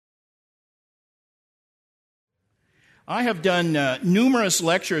I have done numerous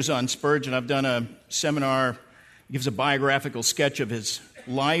lectures on Spurgeon. I've done a seminar, gives a biographical sketch of his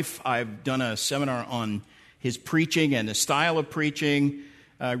life. I've done a seminar on his preaching and the style of preaching.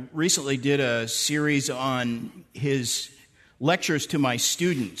 I recently did a series on his lectures to my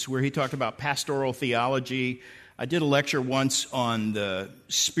students where he talked about pastoral theology. I did a lecture once on the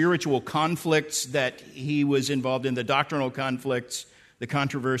spiritual conflicts that he was involved in, the doctrinal conflicts, the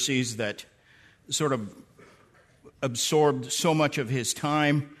controversies that sort of absorbed so much of his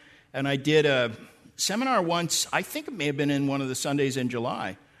time. And I did a seminar once, I think it may have been in one of the Sundays in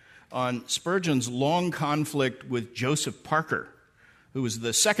July, on Spurgeon's long conflict with Joseph Parker, who was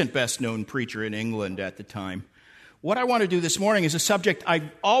the second best known preacher in England at the time. What I want to do this morning is a subject I've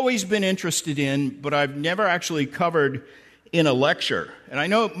always been interested in, but I've never actually covered in a lecture. And I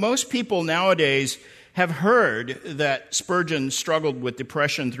know most people nowadays have heard that Spurgeon struggled with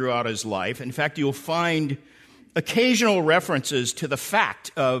depression throughout his life. In fact, you'll find occasional references to the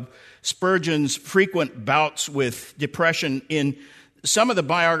fact of Spurgeon's frequent bouts with depression in some of the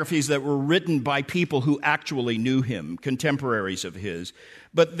biographies that were written by people who actually knew him, contemporaries of his.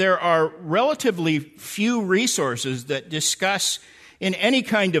 But there are relatively few resources that discuss in any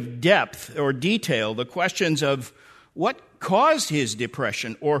kind of depth or detail the questions of what caused his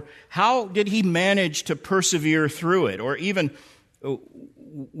depression, or how did he manage to persevere through it, or even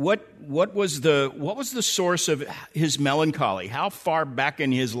what was the source of his melancholy? How far back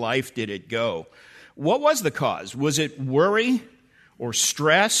in his life did it go? What was the cause? Was it worry or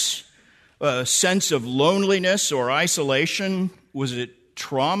stress, a sense of loneliness or isolation? Was it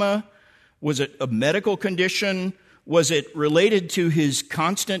trauma? Was it a medical condition? Was it related to his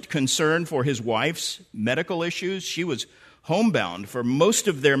constant concern for his wife's medical issues? She was homebound for most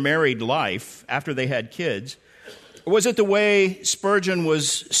of their married life after they had kids. Was it the way Spurgeon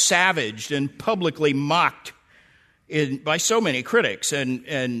was savaged and publicly mocked by so many critics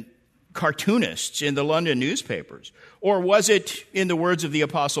and cartoonists in the London newspapers? Or was it, in the words of the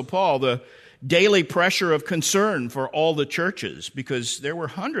Apostle Paul, the daily pressure of concern for all the churches? Because there were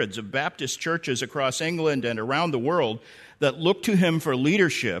hundreds of Baptist churches across England and around the world that looked to him for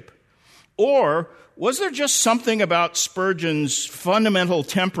leadership. Or was there just something about Spurgeon's fundamental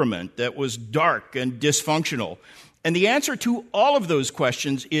temperament that was dark and dysfunctional? And the answer to all of those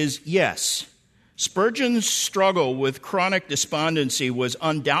questions is yes. Spurgeon's struggle with chronic despondency was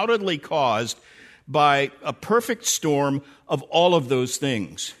undoubtedly caused by a perfect storm of all of those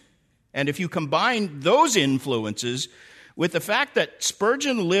things. And if you combine those influences with the fact that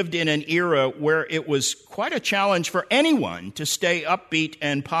Spurgeon lived in an era where it was quite a challenge for anyone to stay upbeat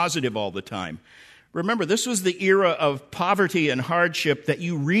and positive all the time. Remember, this was the era of poverty and hardship that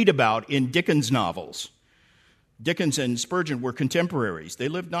you read about in Dickens novels. Dickens and Spurgeon were contemporaries. They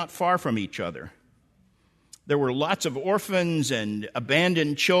lived not far from each other. There were lots of orphans and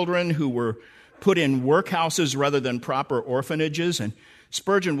abandoned children who were put in workhouses rather than proper orphanages. And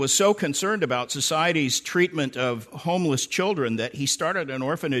Spurgeon was so concerned about society's treatment of homeless children that he started an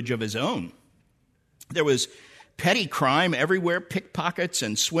orphanage of his own. There was petty crime everywhere, pickpockets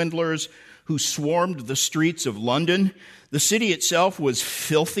and swindlers who swarmed the streets of London. The city itself was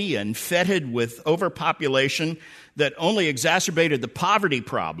filthy and fetid with overpopulation that only exacerbated the poverty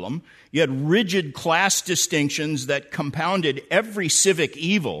problem. You had rigid class distinctions that compounded every civic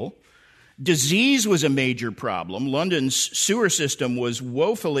evil. Disease was a major problem. London's sewer system was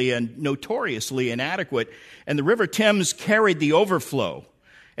woefully and notoriously inadequate, and the River Thames carried the overflow,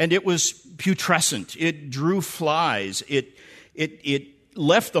 and it was putrescent. It drew flies. It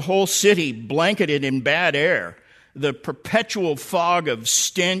left the whole city blanketed in bad air. The perpetual fog of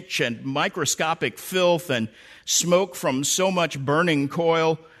stench and microscopic filth and smoke from so much burning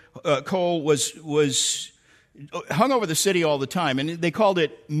coal was hung over the city all the time, and they called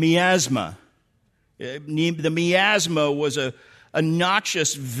it miasma. The miasma was a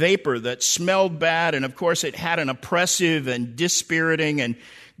noxious vapor that smelled bad, and of course it had an oppressive and dispiriting and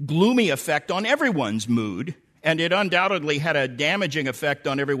gloomy effect on everyone's mood, and it undoubtedly had a damaging effect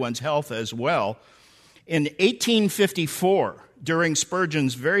on everyone's health as well. In 1854, during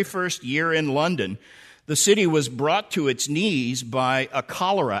Spurgeon's very first year in London, the city was brought to its knees by a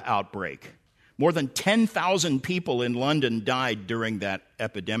cholera outbreak. More than 10,000 people in London died during that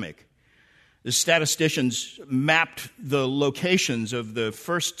epidemic. The statisticians mapped the locations of the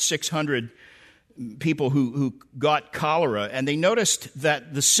first 600 people who got cholera, and they noticed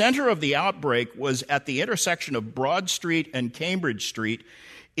that the center of the outbreak was at the intersection of Broad Street and Cambridge Street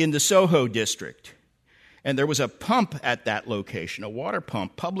in the Soho district. And there was a pump at that location, a water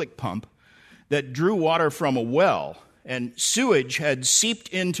pump, public pump, that drew water from a well. and sewage had seeped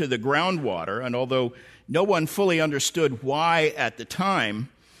into the groundwater, and although no one fully understood why at the time,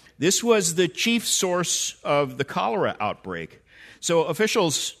 this was the chief source of the cholera outbreak. So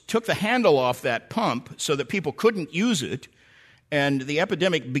officials took the handle off that pump so that people couldn't use it, and the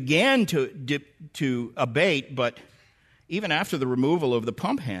epidemic began to abate, but even after the removal of the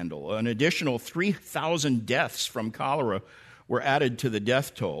pump handle, an additional 3,000 deaths from cholera were added to the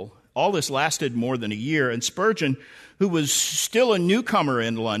death toll. All this lasted more than a year, and Spurgeon, who was still a newcomer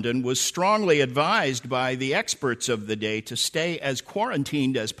in London, was strongly advised by the experts of the day to stay as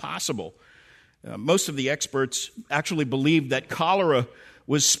quarantined as possible. Most of the experts actually believed that cholera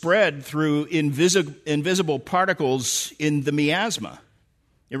was spread through invisible particles in the miasma.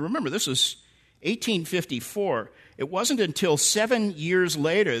 And remember, this was 1854. It wasn't until 7 years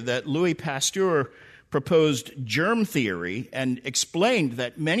later that Louis Pasteur proposed germ theory and explained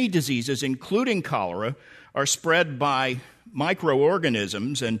that many diseases, including cholera, are spread by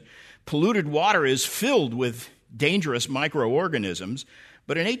microorganisms, and polluted water is filled with dangerous microorganisms.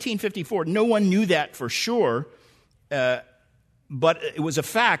 But in 1854, no one knew that for sure, but it was a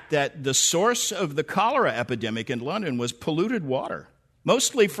fact that the source of the cholera epidemic in London was polluted water,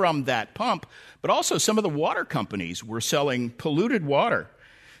 mostly from that pump, but also some of the water companies were selling polluted water.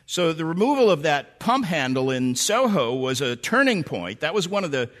 So the removal of that pump handle in Soho was a turning point. That was one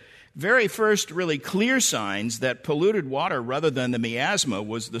of the very first really clear signs that polluted water, rather than the miasma,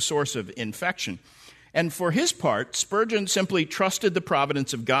 was the source of infection. And for his part, Spurgeon simply trusted the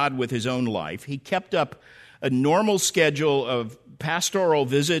providence of God with his own life. He kept up a normal schedule of pastoral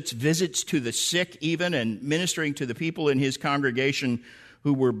visits to the sick even, and ministering to the people in his congregation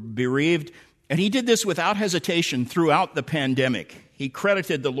who were bereaved. And he did this without hesitation throughout the pandemic. He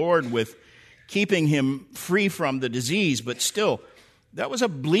credited the Lord with keeping him free from the disease, but still, that was a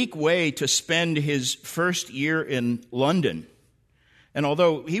bleak way to spend his first year in London. And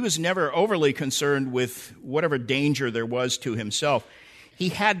although he was never overly concerned with whatever danger there was to himself, he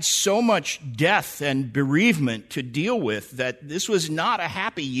had so much death and bereavement to deal with that this was not a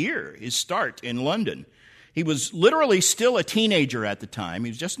happy year, his start in London. He was literally still a teenager at the time.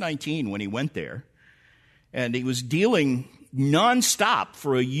 He was just 19 when he went there. And he was dealing nonstop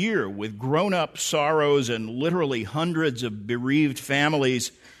for a year with grown-up sorrows and literally hundreds of bereaved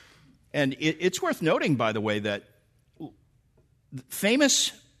families. And it's worth noting, by the way, that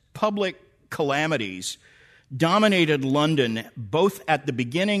famous public calamities dominated London both at the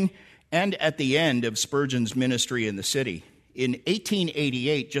beginning and at the end of Spurgeon's ministry in the city. In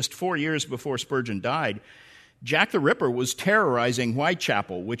 1888, just 4 years before Spurgeon died, Jack the Ripper was terrorizing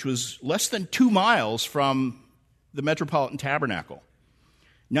Whitechapel, which was less than 2 miles from the Metropolitan Tabernacle.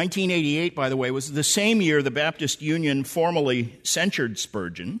 1988, by the way, was the same year the Baptist Union formally censured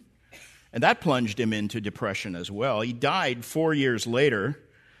Spurgeon, and that plunged him into depression as well. He died 4 years later,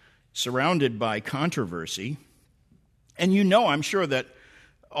 surrounded by controversy. And you know, I'm sure, that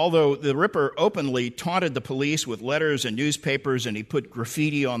although the Ripper openly taunted the police with letters and newspapers, and he put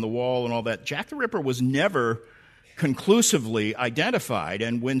graffiti on the wall and all that, Jack the Ripper was never conclusively identified.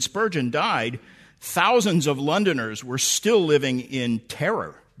 And when Spurgeon died, thousands of Londoners were still living in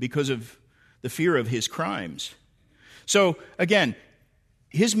terror because of the fear of his crimes. So again,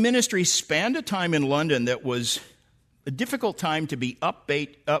 his ministry spanned a time in London that was a difficult time to be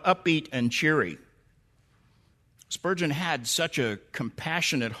upbeat and cheery. Spurgeon had such a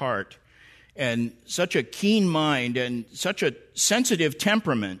compassionate heart and such a keen mind and such a sensitive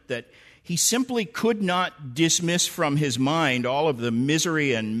temperament that he simply could not dismiss from his mind all of the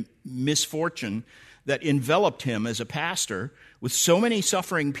misery and misfortune that enveloped him as a pastor, with so many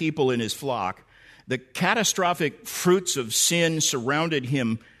suffering people in his flock. The catastrophic fruits of sin surrounded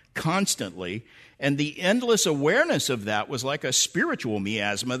him constantly, and the endless awareness of that was like a spiritual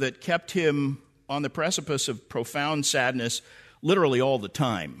miasma that kept him on the precipice of profound sadness literally all the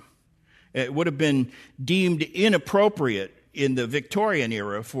time. It would have been deemed inappropriate in the Victorian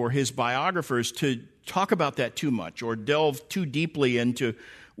era for his biographers to talk about that too much or delve too deeply into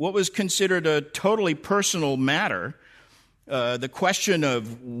what was considered a totally personal matter. The question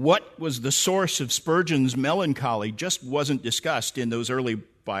of what was the source of Spurgeon's melancholy just wasn't discussed in those early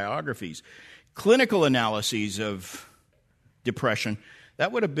biographies. Clinical analyses of depression,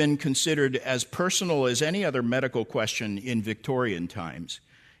 that would have been considered as personal as any other medical question in Victorian times.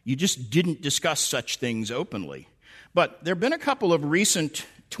 You just didn't discuss such things openly. But there have been a couple of recent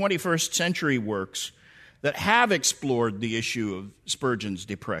 21st century works that have explored the issue of Spurgeon's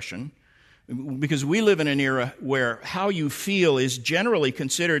depression, because we live in an era where how you feel is generally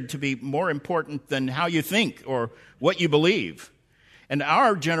considered to be more important than how you think or what you believe. And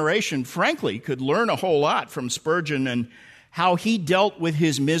our generation, frankly, could learn a whole lot from Spurgeon and how he dealt with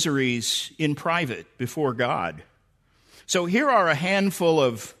his miseries in private before God. So here are a handful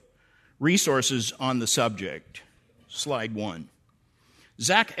of resources on the subject. Slide 1.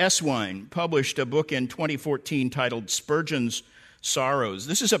 Zach Eswine published a book in 2014 titled Spurgeon's Sorrows.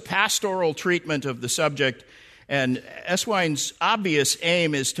 This is a pastoral treatment of the subject, and Eswine's obvious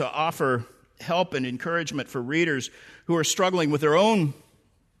aim is to offer help and encouragement for readers who are struggling with their own,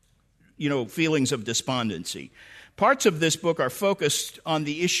 feelings of despondency. Parts of this book are focused on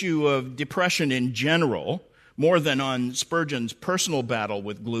the issue of depression in general, more than on Spurgeon's personal battle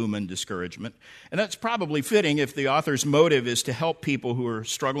with gloom and discouragement. And that's probably fitting if the author's motive is to help people who are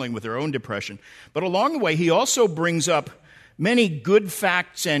struggling with their own depression. But along the way, he also brings up many good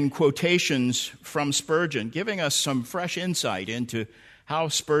facts and quotations from Spurgeon, giving us some fresh insight into how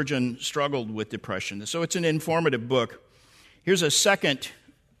Spurgeon struggled with depression. So it's an informative book. Here's a second,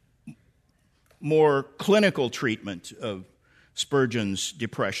 more clinical treatment of Spurgeon's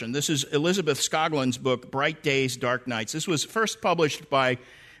depression. This is Elizabeth Scoglin's book, Bright Days, Dark Nights. This was first published by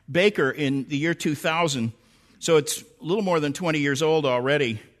Baker in the year 2000, so it's a little more than 20 years old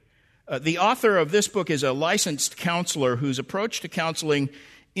already. The author of this book is a licensed counselor whose approach to counseling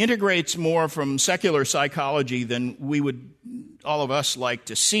integrates more from secular psychology than we would, all of us, like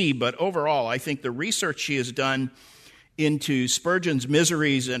to see. But overall, I think the research she has done into Spurgeon's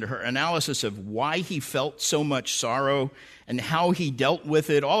miseries and her analysis of why he felt so much sorrow and how he dealt with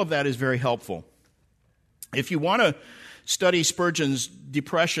it, all of that is very helpful. If you want to study Spurgeon's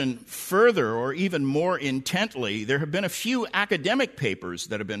depression further or even more intently, there have been a few academic papers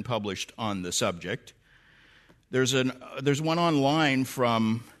that have been published on the subject. There's one online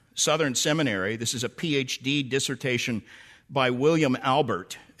from Southern Seminary. This is a PhD dissertation by William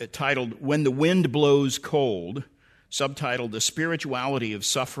Albert titled When the Wind Blows Cold, subtitled The Spirituality of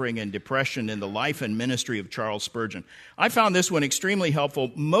Suffering and Depression in the Life and Ministry of Charles Spurgeon. I found this one extremely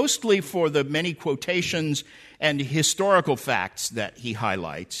helpful, mostly for the many quotations and historical facts that he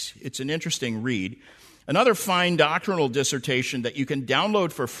highlights. It's an interesting read. Another fine doctrinal dissertation that you can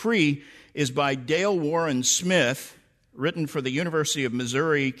download for free is by Dale Warren Smith, written for the University of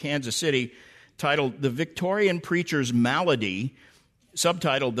Missouri, Kansas City, titled The Victorian Preacher's Malady,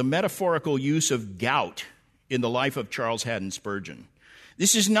 subtitled The Metaphorical Use of Gout in the Life of Charles Haddon Spurgeon.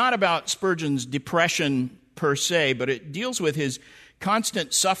 This is not about Spurgeon's depression per se, but it deals with his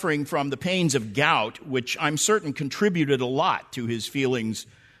constant suffering from the pains of gout, which I'm certain contributed a lot to his feelings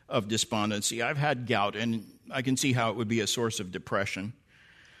of despondency. I've had gout, and I can see how it would be a source of depression.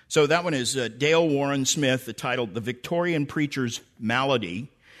 So that one is Dale Warren Smith, titled The Victorian Preacher's Malady.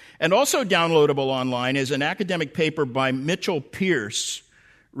 And also downloadable online is an academic paper by Mitchell Pierce,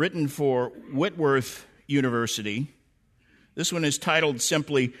 written for Whitworth University. This one is titled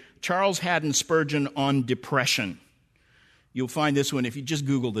simply Charles Haddon Spurgeon on Depression. You'll find this one if you just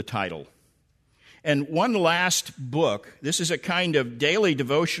Google the title. And one last book. This is a kind of daily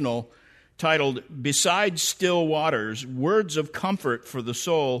devotional titled Beside Still Waters, Words of Comfort for the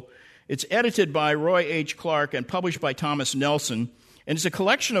Soul. It's edited by Roy H. Clark and published by Thomas Nelson. And it's a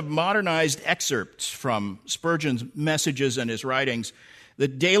collection of modernized excerpts from Spurgeon's messages and his writings. The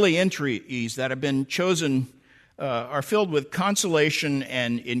daily entries that have been chosen are filled with consolation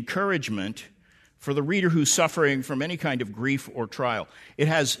and encouragement for the reader who's suffering from any kind of grief or trial. It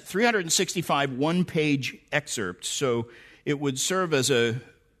has 365 one-page excerpts, so it would serve as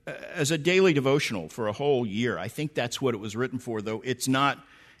a daily devotional for a whole year. I think that's what it was written for, though it's not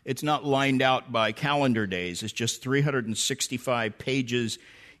lined out by calendar days. It's just 365 pages,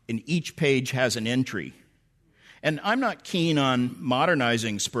 and each page has an entry. And I'm not keen on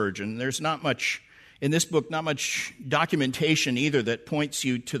modernizing Spurgeon. There's not much, in this book, not much documentation either that points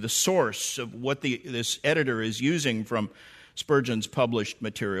you to the source of what this editor is using from Spurgeon's published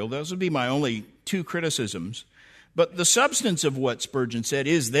material. Those would be my only two criticisms. But the substance of what Spurgeon said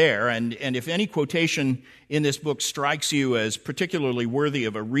is there, and if any quotation in this book strikes you as particularly worthy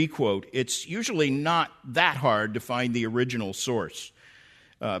of a requote, it's usually not that hard to find the original source.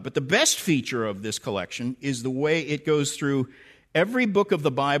 But the best feature of this collection is the way it goes through every book of the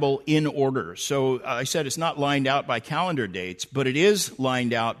Bible in order. So I said it's not lined out by calendar dates, but it is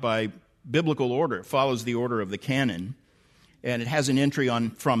lined out by biblical order. It follows the order of the canon. And it has an entry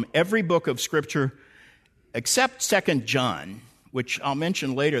from every book of Scripture except 2 John, which I'll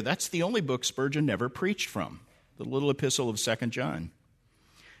mention later. That's the only book Spurgeon never preached from, the little epistle of 2 John.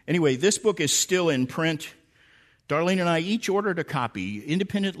 Anyway, this book is still in print. Darlene and I each ordered a copy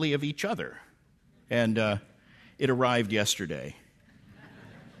independently of each other, and it arrived yesterday.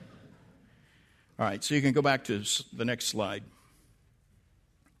 All right, so you can go back to the next slide.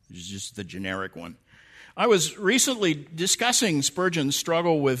 It's just the generic one. I was recently discussing Spurgeon's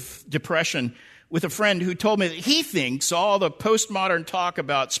struggle with depression with a friend who told me that he thinks all the postmodern talk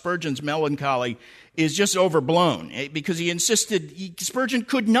about Spurgeon's melancholy is just overblown, because he insisted Spurgeon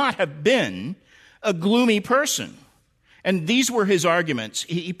could not have been a gloomy person. And these were his arguments.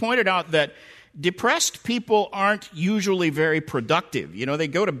 He pointed out that depressed people aren't usually very productive. They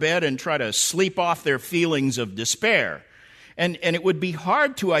go to bed and try to sleep off their feelings of despair. And it would be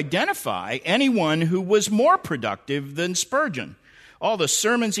hard to identify anyone who was more productive than Spurgeon. All the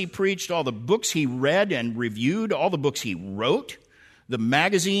sermons he preached, all the books he read and reviewed, all the books he wrote, the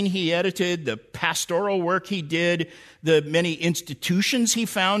magazine he edited, the pastoral work he did, the many institutions he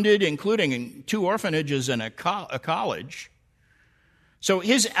founded, including 2 orphanages and a college. So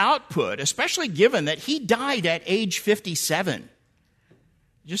his output, especially given that he died at age 57,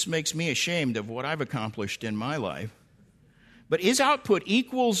 just makes me ashamed of what I've accomplished in my life. But his output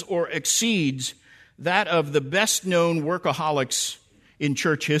equals or exceeds that of the best-known workaholics in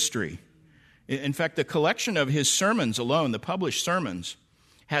church history. In fact, the collection of his sermons alone, the published sermons,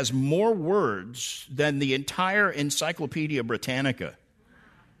 has more words than the entire Encyclopedia Britannica.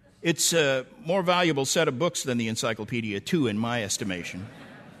 It's a more valuable set of books than the Encyclopedia, too, in my estimation.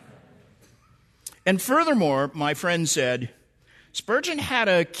 And furthermore, my friend said, Spurgeon had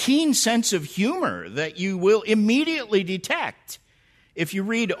a keen sense of humor that you will immediately detect if you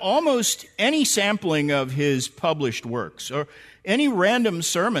read almost any sampling of his published works or any random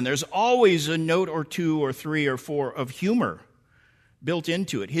sermon. There's always a note or 2 or 3 or 4 of humor built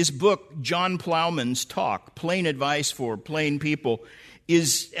into it. His book, John Plowman's Talk, Plain Advice for Plain People,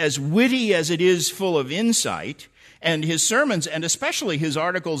 is as witty as it is full of insight, and his sermons, and especially his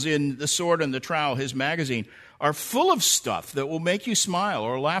articles in The Sword and the Trowel, his magazine, are full of stuff that will make you smile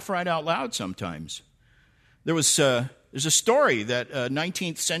or laugh right out loud sometimes. There's a story that a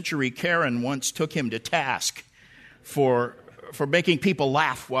 19th century Karen once took him to task for making people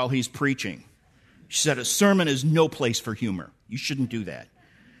laugh while he's preaching. She said, a sermon is no place for humor. You shouldn't do that.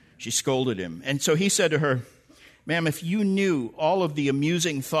 She scolded him. And so he said to her, ma'am, if you knew all of the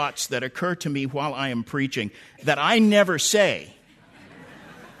amusing thoughts that occur to me while I am preaching that I never say,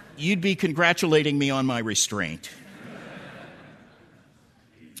 you'd be congratulating me on my restraint.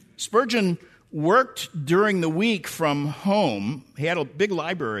 Spurgeon worked during the week from home. He had a big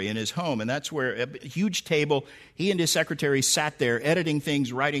library in his home, and that's where a huge table, he and his secretary sat there editing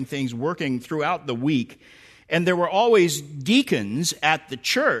things, writing things, working throughout the week. And there were always deacons at the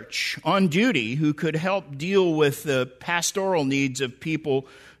church on duty who could help deal with the pastoral needs of people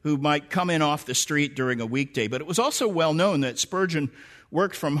who might come in off the street during a weekday. But it was also well known that Spurgeon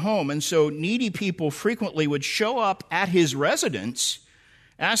worked from home, and so needy people frequently would show up at his residence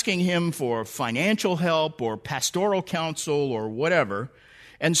asking him for financial help or pastoral counsel or whatever.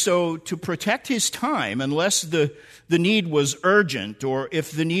 And so to protect his time, unless the need was urgent, or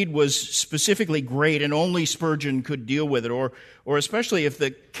if the need was specifically great and only Spurgeon could deal with it, or especially if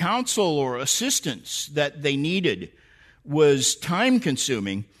the counsel or assistance that they needed was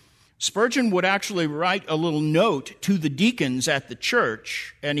time-consuming, Spurgeon would actually write a little note to the deacons at the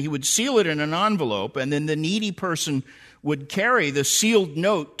church, and he would seal it in an envelope, and then the needy person would carry the sealed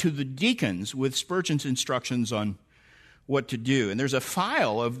note to the deacons with Spurgeon's instructions on what to do. And there's a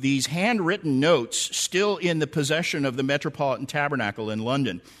file of these handwritten notes still in the possession of the Metropolitan Tabernacle in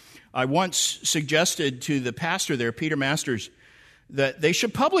London. I once suggested to the pastor there, Peter Masters, that they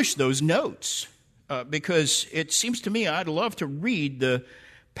should publish those notes because it seems to me I'd love to read the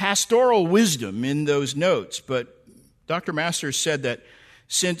pastoral wisdom in those notes. But Dr. Masters said that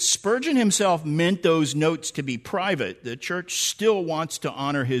since Spurgeon himself meant those notes to be private, the church still wants to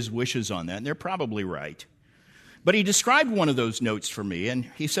honor his wishes on that, and they're probably right. But he described one of those notes for me, and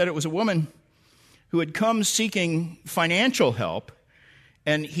he said it was a woman who had come seeking financial help,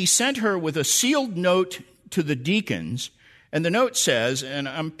 and he sent her with a sealed note to the deacons, and the note says, and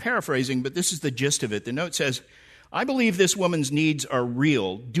I'm paraphrasing, but this is the gist of it, the note says, I believe this woman's needs are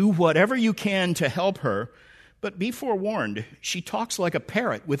real. Do whatever you can to help her, but be forewarned, she talks like a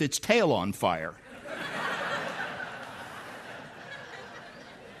parrot with its tail on fire.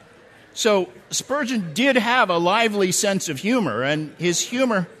 So Spurgeon did have a lively sense of humor, and his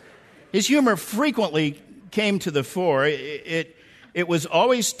humor frequently came to the fore. It was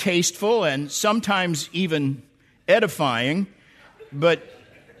always tasteful and sometimes even edifying, but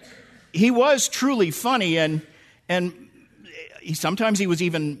he was truly funny, and sometimes he was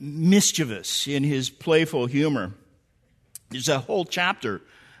even mischievous in his playful humor. There's a whole chapter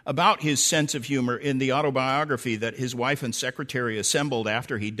about his sense of humor in the autobiography that his wife and secretary assembled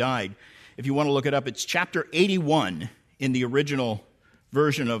after he died. If you want to look it up, it's chapter 81 in the original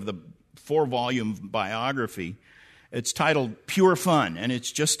version of the 4-volume biography. It's titled Pure Fun, and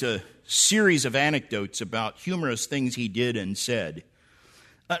it's just a series of anecdotes about humorous things he did and said.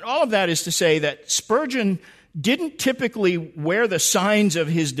 And all of that is to say that Spurgeon didn't typically wear the signs of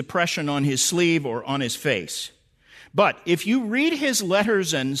his depression on his sleeve or on his face. But if you read his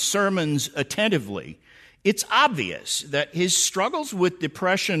letters and sermons attentively, it's obvious that his struggles with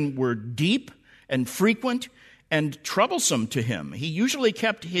depression were deep and frequent and troublesome to him. He usually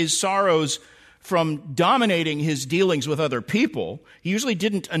kept his sorrows from dominating his dealings with other people. He usually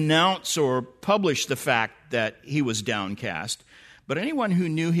didn't announce or publish the fact that he was downcast. But anyone who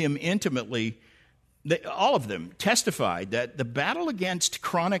knew him intimately, all of them testified that the battle against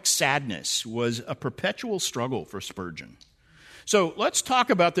chronic sadness was a perpetual struggle for Spurgeon. So let's talk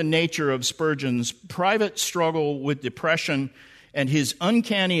about the nature of Spurgeon's private struggle with depression and his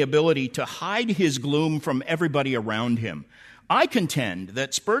uncanny ability to hide his gloom from everybody around him. I contend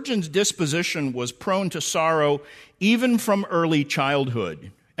that Spurgeon's disposition was prone to sorrow even from early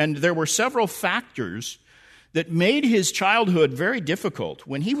childhood, and there were several factors that made his childhood very difficult.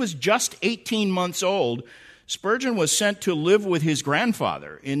 When he was just 18 months old, Spurgeon was sent to live with his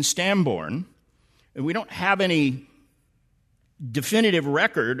grandfather in Stambourne, and we don't have any definitive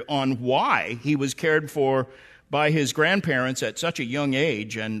record on why he was cared for by his grandparents at such a young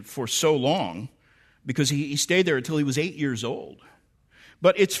age and for so long, because he stayed there until he was 8 years old.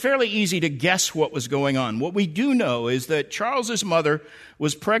 But it's fairly easy to guess what was going on. What we do know is that Charles's mother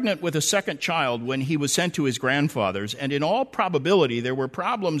was pregnant with a second child when he was sent to his grandfather's, and in all probability there were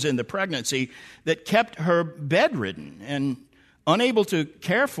problems in the pregnancy that kept her bedridden and unable to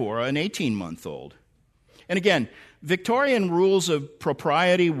care for an 18-month-old. And again, Victorian rules of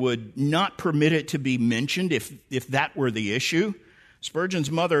propriety would not permit it to be mentioned if that were the issue. Spurgeon's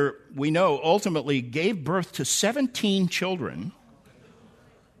mother, we know, ultimately gave birth to 17 children,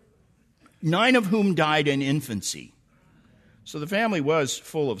 9 of whom died in infancy. So the family was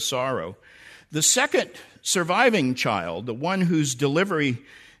full of sorrow. The second surviving child, the one whose delivery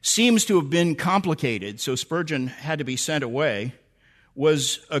seems to have been complicated, so Spurgeon had to be sent away,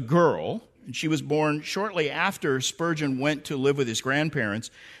 was a girl. And she was born shortly after Spurgeon went to live with his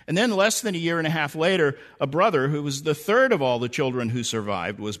grandparents. And then less than a year and a half later, a brother, who was the third of all the children who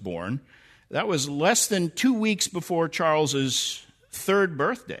survived, was born. That was less than 2 weeks before Charles's third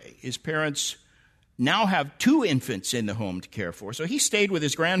birthday. His parents now have 2 infants in the home to care for. So he stayed with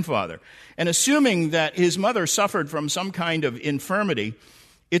his grandfather. And assuming that his mother suffered from some kind of infirmity,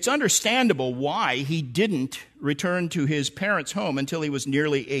 it's understandable why he didn't return to his parents' home until he was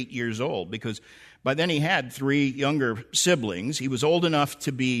nearly 8 years old, because by then he had 3 younger siblings. He was old enough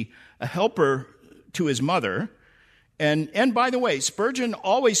to be a helper to his mother. And by the way, Spurgeon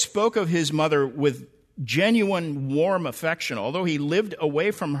always spoke of his mother with genuine warm affection. Although he lived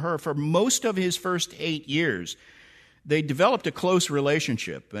away from her for most of his first 8 years, they developed a close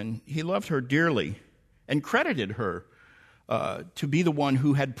relationship, and he loved her dearly and credited her to be the one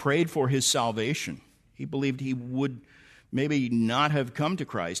who had prayed for his salvation. He believed he would maybe not have come to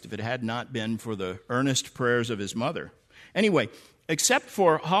Christ if it had not been for the earnest prayers of his mother. Anyway, except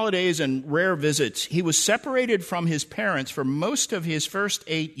for holidays and rare visits, he was separated from his parents for most of his first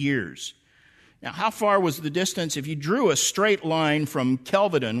 8 years. Now, how far was the distance? If you drew a straight line from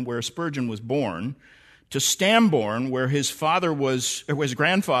Kelvedon, where Spurgeon was born, to Stambourne, where his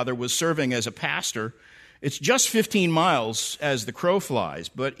grandfather was serving as a pastor, it's just 15 miles as the crow flies,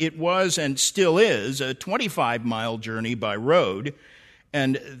 but it was and still is a 25-mile journey by road,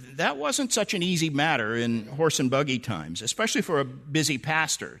 and that wasn't such an easy matter in horse and buggy times, especially for a busy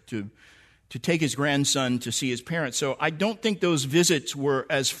pastor to take his grandson to see his parents. So I don't think those visits were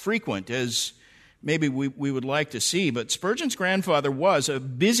as frequent as maybe we would like to see, but Spurgeon's grandfather was a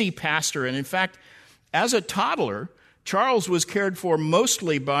busy pastor, and in fact, as a toddler, Charles was cared for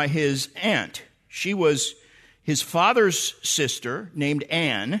mostly by his aunt. She was his father's sister named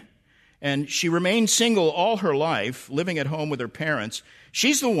Anne, and she remained single all her life, living at home with her parents.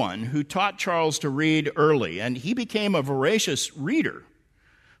 She's the one who taught Charles to read early, and he became a voracious reader.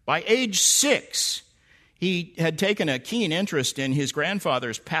 By age 6, he had taken a keen interest in his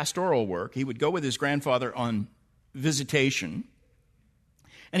grandfather's pastoral work. He would go with his grandfather on visitation.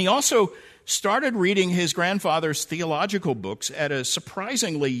 And he also started reading his grandfather's theological books at a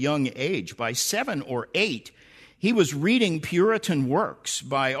surprisingly young age. By 7 or 8, he was reading Puritan works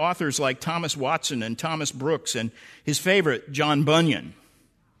by authors like Thomas Watson and Thomas Brooks and his favorite, John Bunyan.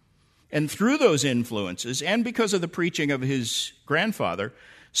 And through those influences, and because of the preaching of his grandfather,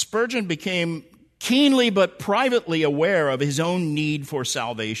 Spurgeon became keenly but privately aware of his own need for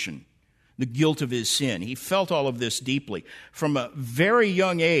salvation. the guilt of his sin. He felt all of this deeply. From a very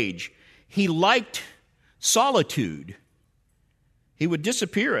young age, he liked solitude. He would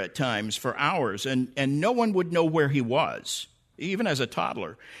disappear at times for hours, and no one would know where he was, even as a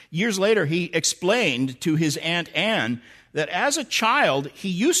toddler. Years later, he explained to his Aunt Anne that as a child, he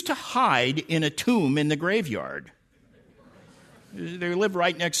used to hide in a tomb in the graveyard. They lived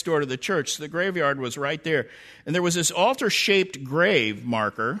right next door to the church. So the graveyard was right there. And there was this altar-shaped grave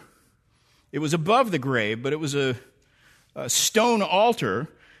marker. It was above the grave, but it was a stone altar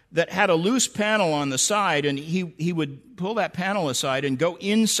that had a loose panel on the side, and he would pull that panel aside and go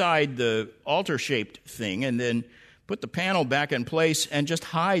inside the altar-shaped thing and then put the panel back in place and just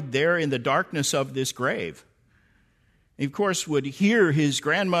hide there in the darkness of this grave. He, of course, would hear his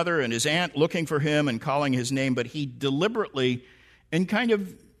grandmother and his aunt looking for him and calling his name, but he deliberately and kind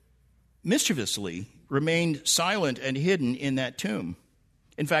of mischievously remained silent and hidden in that tomb.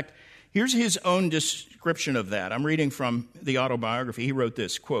 In fact, here's his own description of that. I'm reading from the autobiography. He wrote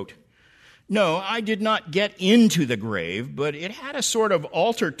this, quote, "No, I did not get into the grave, but it had a sort of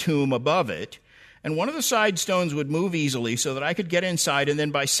altar tomb above it, and one of the side stones would move easily so that I could get inside, and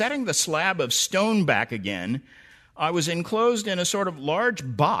then by setting the slab of stone back again, I was enclosed in a sort of large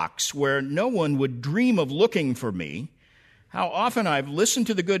box where no one would dream of looking for me. How often I've listened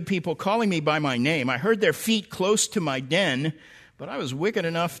to the good people calling me by my name. I heard their feet close to my den, but I was wicked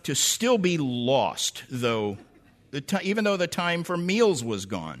enough to still be lost, even though the time for meals was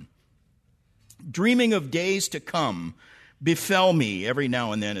gone. Dreaming of days to come befell me every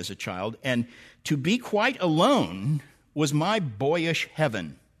now and then as a child, and to be quite alone was my boyish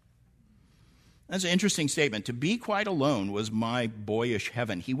heaven." That's an interesting statement. To be quite alone was my boyish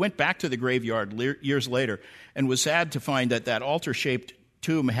heaven. He went back to the graveyard years later and was sad to find that that altar-shaped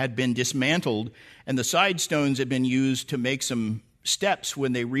tomb had been dismantled and the side stones had been used to make some steps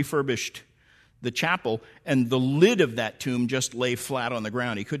when they refurbished the chapel, and the lid of that tomb just lay flat on the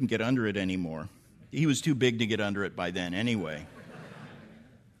ground. He couldn't get under it anymore. He was too big to get under it by then anyway.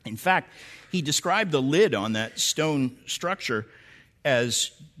 In fact, he described the lid on that stone structure as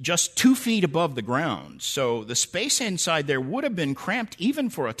just 2 feet above the ground. So the space inside there would have been cramped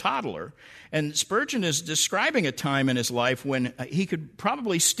even for a toddler. And Spurgeon is describing a time in his life when he could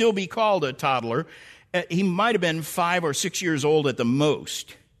probably still be called a toddler. He might have been 5 or 6 years old at the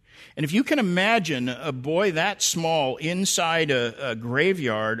most. And if you can imagine a boy that small inside a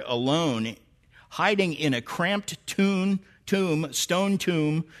graveyard alone, hiding in a cramped stone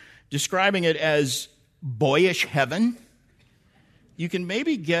tomb, describing it as boyish heaven, you can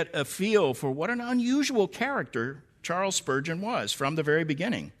maybe get a feel for what an unusual character Charles Spurgeon was from the very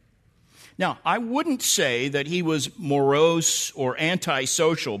beginning. Now, I wouldn't say that he was morose or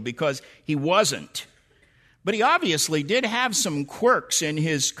antisocial, because he wasn't. But he obviously did have some quirks in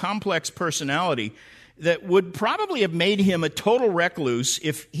his complex personality that would probably have made him a total recluse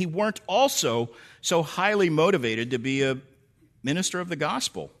if he weren't also so highly motivated to be a minister of the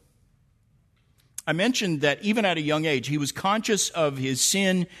gospel. I mentioned that even at a young age, he was conscious of his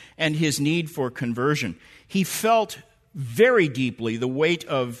sin and his need for conversion. He felt very deeply the weight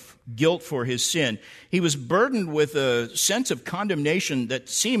of guilt for his sin. He was burdened with a sense of condemnation that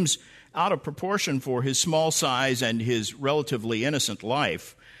seems out of proportion for his small size and his relatively innocent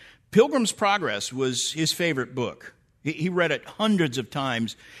life. Pilgrim's Progress was his favorite book. He read it hundreds of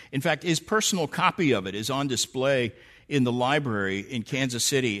times. In fact, his personal copy of it is on display in the library in Kansas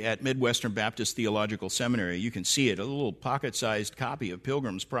City at Midwestern Baptist Theological Seminary. You can see it, a little pocket-sized copy of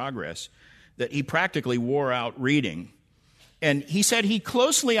Pilgrim's Progress that he practically wore out reading. And he said he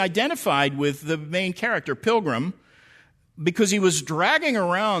closely identified with the main character, Pilgrim, because he was dragging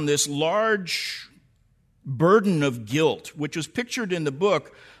around this large burden of guilt, which was pictured in the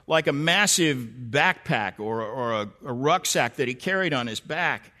book like a massive backpack or a rucksack that he carried on his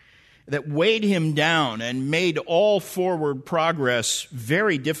back that weighed him down and made all forward progress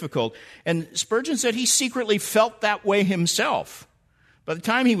very difficult. And Spurgeon said he secretly felt that way himself. By the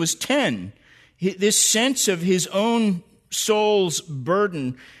time he was 10, this sense of his own soul's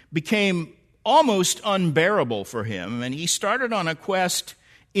burden became almost unbearable for him, and he started on a quest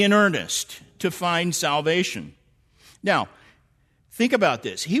in earnest to find salvation. Now, think about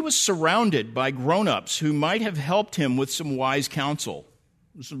this. He was surrounded by grown-ups who might have helped him with some wise counsel,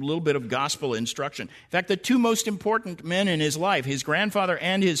 some little bit of gospel instruction. In fact, the two most important men in his life, his grandfather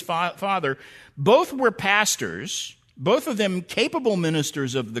and his father, both were pastors, both of them capable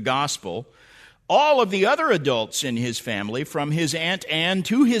ministers of the gospel. All of the other adults in his family, from his Aunt Anne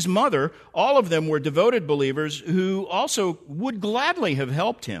to his mother, all of them were devoted believers who also would gladly have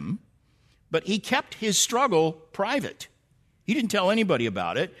helped him, but he kept his struggle private. He didn't tell anybody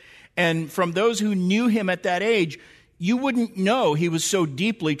about it, And from those who knew him at that age, you wouldn't know he was so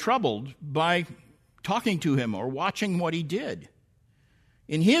deeply troubled by talking to him or watching what he did.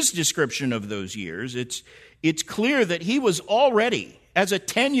 In his description of those years, it's clear that he was already, as a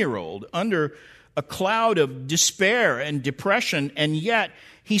 10-year-old, under a cloud of despair and depression, and yet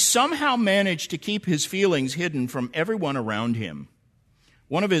he somehow managed to keep his feelings hidden from everyone around him.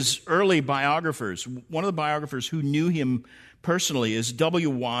 One of his early biographers, one of the biographers who knew him personally, is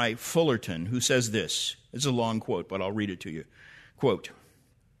W.Y. Fullerton, who says this. It's a long quote, but I'll read it to you. Quote,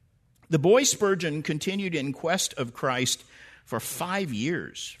 "The boy Spurgeon continued in quest of Christ for 5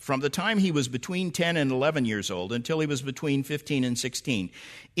 years, from the time he was between 10 and 11 years old until he was between 15 and 16.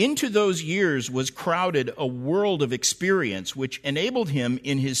 Into those years was crowded a world of experience which enabled him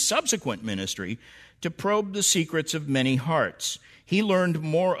in his subsequent ministry to probe the secrets of many hearts. He learned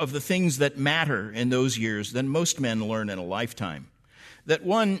more of the things that matter in those years than most men learn in a lifetime. That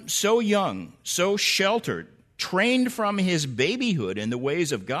one so young, so sheltered, trained from his babyhood in the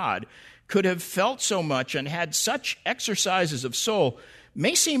ways of God, could have felt so much and had such exercises of soul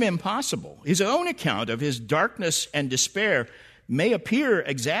may seem impossible. His own account of his darkness and despair may appear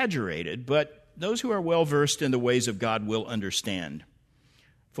exaggerated, but those who are well versed in the ways of God will understand."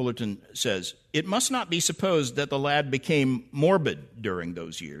 Fullerton says, "It must not be supposed that the lad became morbid during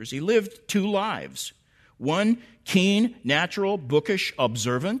those years. He lived two lives. One, keen, natural, bookish,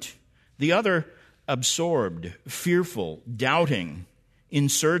 observant. The other, absorbed, fearful, doubting,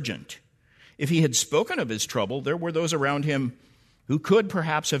 insurgent. If he had spoken of his trouble, there were those around him who could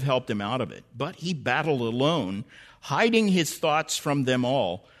perhaps have helped him out of it. But he battled alone, hiding his thoughts from them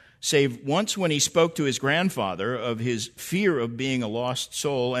all, save once when he spoke to his grandfather of his fear of being a lost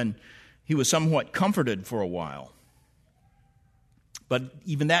soul, and he was somewhat comforted for a while. But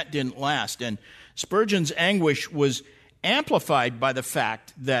even that didn't last, and Spurgeon's anguish was amplified by the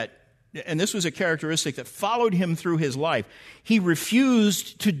fact that, and this was a characteristic that followed him through his life, he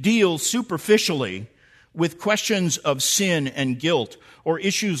refused to deal superficially with questions of sin and guilt or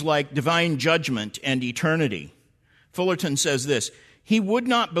issues like divine judgment and eternity. Fullerton says this, "He would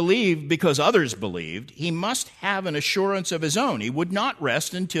not believe because others believed. He must have an assurance of his own. He would not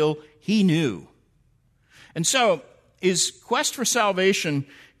rest until he knew." And so his quest for salvation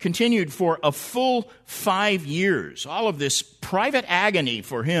continued for a full 5 years. All of this private agony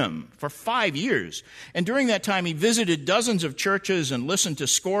for him for 5 years. And during that time, he visited dozens of churches and listened to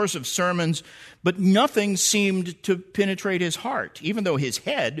scores of sermons, but nothing seemed to penetrate his heart, even though his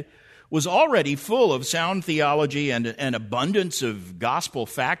head was already full of sound theology and an abundance of gospel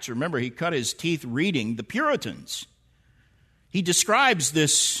facts. Remember, he cut his teeth reading the Puritans. He describes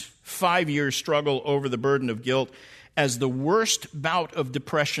this 5-year struggle over the burden of guilt as the worst bout of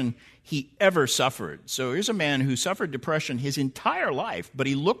depression he ever suffered. So here's a man who suffered depression his entire life, but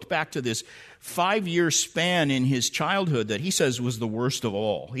he looked back to this 5-year span in his childhood that he says was the worst of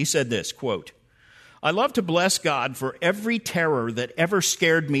all. He said this, quote, "I love to bless God for every terror that ever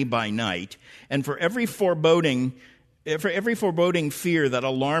scared me by night, and for every foreboding fear that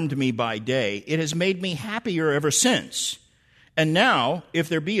alarmed me by day. It has made me happier ever since. And now, if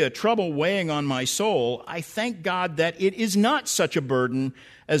there be a trouble weighing on my soul, I thank God that it is not such a burden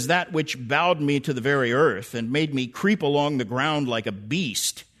as that which bowed me to the very earth and made me creep along the ground like a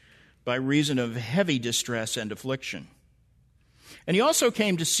beast by reason of heavy distress and affliction." And he also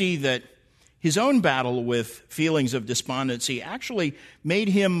came to see that his own battle with feelings of despondency actually made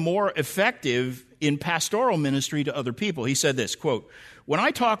him more effective in pastoral ministry to other people. He said this, quote, "When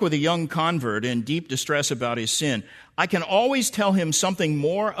I talk with a young convert in deep distress about his sin, I can always tell him something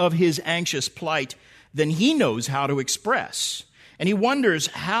more of his anxious plight than he knows how to express. And he wonders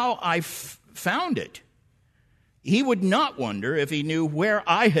how I found it. He would not wonder if he knew where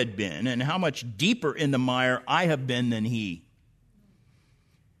I had been and how much deeper in the mire I have been than he."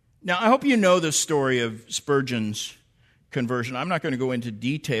 Now, I hope you know the story of Spurgeon's conversion. I'm not going to go into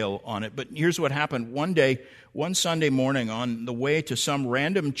detail on it, but here's what happened. One Sunday morning, on the way to some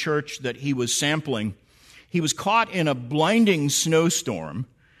random church that he was sampling, he was caught in a blinding snowstorm.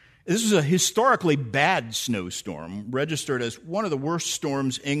 This was a historically bad snowstorm, registered as one of the worst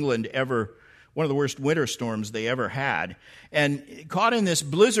storms England ever, one of the worst winter storms they ever had. And caught in this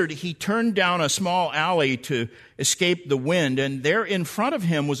blizzard, he turned down a small alley to escape the wind, and there in front of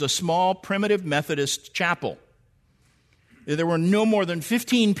him was a small primitive Methodist chapel. There were no more than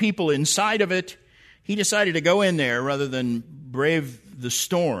 15 people inside of it. He decided to go in there rather than brave the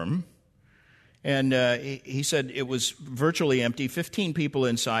storm. And he said it was virtually empty, 15 people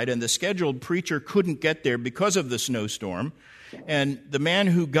inside, and the scheduled preacher couldn't get there because of the snowstorm. And the man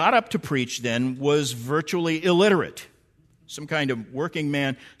who got up to preach then was virtually illiterate. some kind of working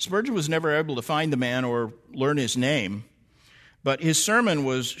man. Spurgeon was never able to find the man or learn his name, but his sermon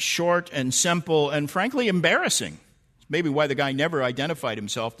was short and simple and frankly embarrassing. Maybe why the guy never identified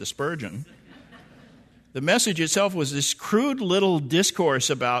himself to Spurgeon. The message itself was this crude little discourse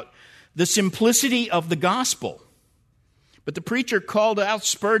about the simplicity of the gospel. But the preacher called out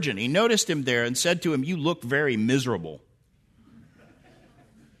Spurgeon. He noticed him there and said to him, "You look very miserable."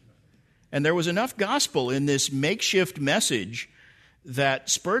 And there was enough gospel in this makeshift message that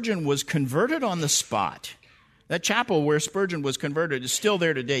Spurgeon was converted on the spot. That chapel where Spurgeon was converted is still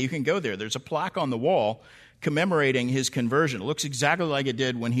there today. You can go there. There's a plaque on the wall commemorating his conversion. It looks exactly like it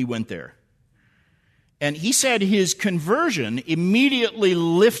did when he went there. And he said his conversion immediately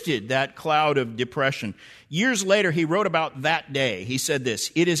lifted that cloud of depression. Years later, he wrote about that day. He said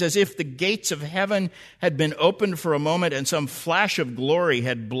this, "It is as if the gates of heaven had been opened for a moment and some flash of glory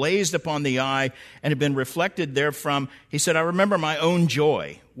had blazed upon the eye and had been reflected therefrom." He said, "I remember my own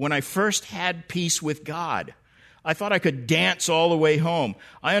joy when I first had peace with God. I thought I could dance all the way home.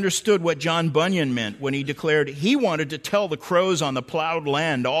 I understood what John Bunyan meant when he declared he wanted to tell the crows on the plowed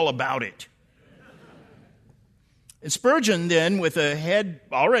land all about it." And Spurgeon then, with a head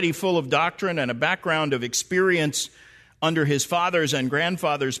already full of doctrine and a background of experience under his father's and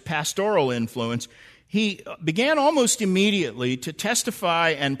grandfather's pastoral influence, he began almost immediately to testify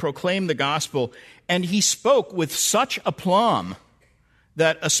and proclaim the gospel, and he spoke with such aplomb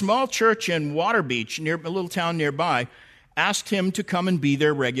that a small church in Waterbeach, near a little town nearby, asked him to come and be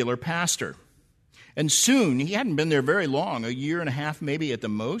their regular pastor. And soon, he hadn't been there very long, a year and a half maybe at the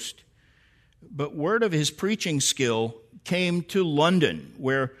most, but word of his preaching skill came to London,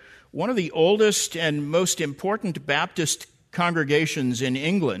 where one of the oldest and most important Baptist congregations in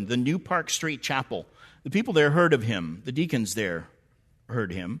England, the New Park Street Chapel, the people there heard of him. The deacons there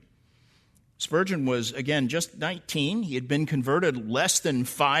heard him. Spurgeon was, again, just 19. He had been converted less than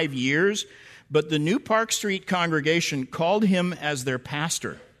 5 years, but the New Park Street congregation called him as their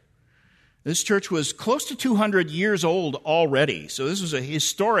pastor. This church was close to 200 years old already, so this was a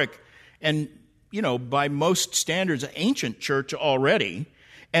historic and, by most standards, an ancient church already.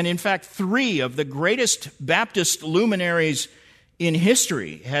 And in fact, 3 of the greatest Baptist luminaries in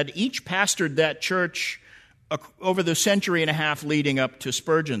history had each pastored that church over the century and a half leading up to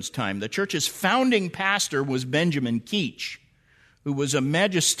Spurgeon's time. The church's founding pastor was Benjamin Keach, who was a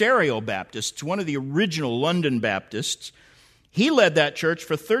magisterial Baptist, one of the original London Baptists. He led that church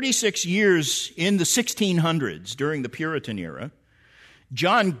for 36 years in the 1600s during the Puritan era.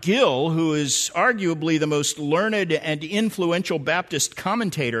 John Gill, who is arguably the most learned and influential Baptist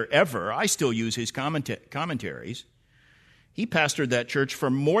commentator ever, I still use his commentaries, he pastored that church for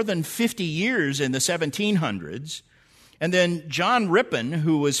more than 50 years in the 1700s. And then John Rippon,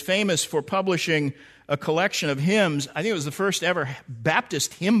 who was famous for publishing a collection of hymns, I think it was the first ever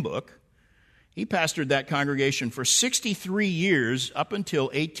Baptist hymn book, he pastored that congregation for 63 years up until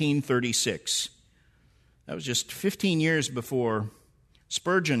 1836. That was just 15 years before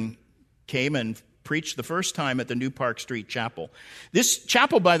Spurgeon came and preached the first time at the New Park Street Chapel. This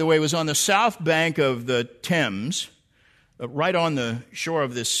chapel, by the way, was on the south bank of the Thames, right on the shore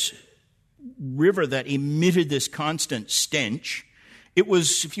of this river that emitted this constant stench. It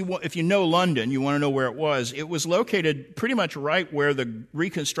was, if you know London, you want to know where it was located pretty much right where the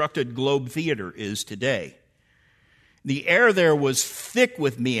reconstructed Globe Theatre is today. The air there was thick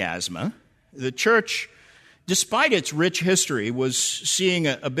with miasma. The church, despite its rich history, was seeing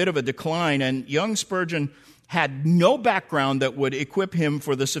a bit of a decline, and young Spurgeon had no background that would equip him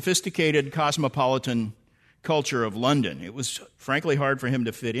for the sophisticated cosmopolitan culture of London. It was frankly hard for him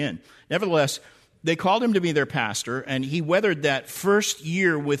to fit in. Nevertheless, they called him to be their pastor, and he weathered that first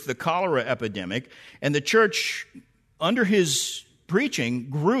year with the cholera epidemic, and the church, under his preaching,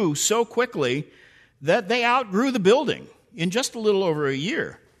 grew so quickly that they outgrew the building in just a little over a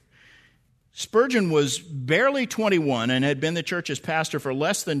year. Spurgeon was barely 21 and had been the church's pastor for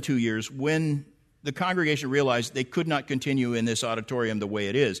less than 2 years when the congregation realized they could not continue in this auditorium the way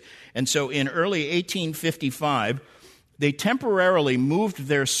it is. And so in early 1855, they temporarily moved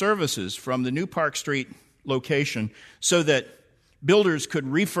their services from the New Park Street location so that builders could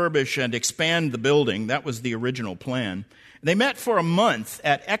refurbish and expand the building. That was the original plan. They met for a month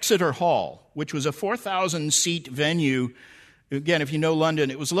at Exeter Hall, which was a 4,000-seat venue. Again, if you know London,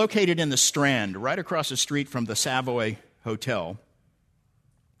 it was located in the Strand, right across the street from the Savoy Hotel.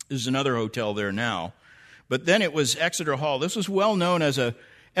 There's another hotel there now. But then it was Exeter Hall. This was well known as a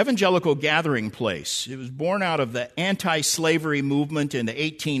evangelical gathering place. It was born out of the anti-slavery movement in the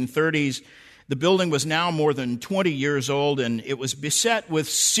 1830s. The building was now more than 20 years old, and it was beset with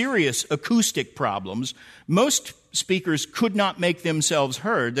serious acoustic problems. Most speakers could not make themselves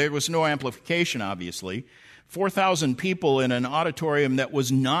heard. There was no amplification, obviously. 4,000 people in an auditorium that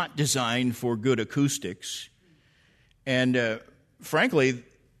was not designed for good acoustics. And frankly,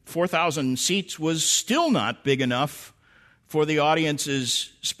 4,000 seats was still not big enough for the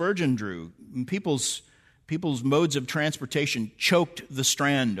audiences Spurgeon drew. People's modes of transportation choked the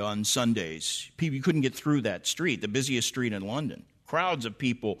Strand on Sundays. You couldn't get through that street, the busiest street in London. Crowds of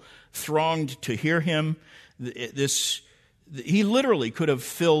people thronged to hear him. He literally could have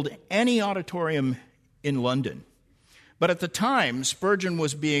filled any auditorium in London. But at the time, Spurgeon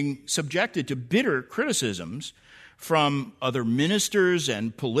was being subjected to bitter criticisms from other ministers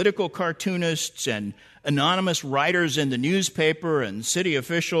and political cartoonists and anonymous writers in the newspaper and city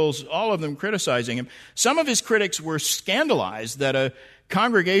officials, all of them criticizing him. Some of his critics were scandalized that a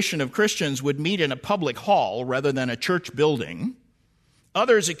congregation of Christians would meet in a public hall rather than a church building.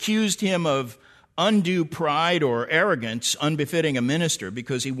 Others accused him of undue pride or arrogance unbefitting a minister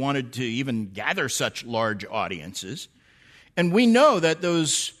because he wanted to even gather such large audiences. And we know that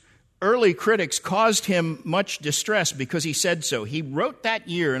those early critics caused him much distress because he said so. He wrote that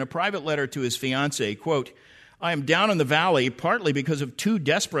year in a private letter to his fiancée, quote, "I am down in the valley partly because of 2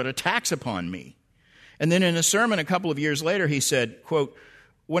 desperate attacks upon me." And then in a sermon a couple of years later, he said, quote,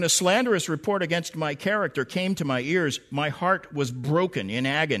 "When a slanderous report against my character came to my ears, my heart was broken in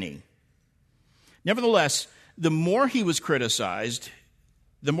agony." Nevertheless, the more he was criticized,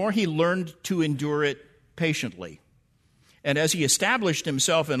 the more he learned to endure it patiently. And as he established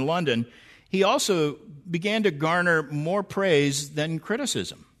himself in London, he also began to garner more praise than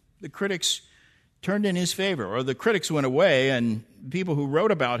criticism. The critics turned in his favor, or the critics went away, and people who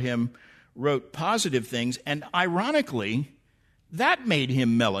wrote about him wrote positive things, and ironically, that made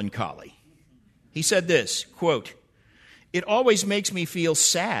him melancholy. He said this, quote, "It always makes me feel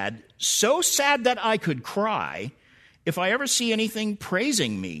sad, so sad that I could cry. If I ever see anything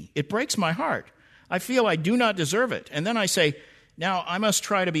praising me, it breaks my heart. I feel I do not deserve it. And then I say, now I must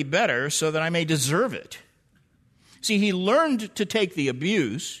try to be better so that I may deserve it." See, he learned to take the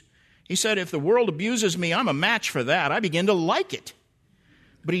abuse. He said, if the world abuses me, I'm a match for that. I begin to like it.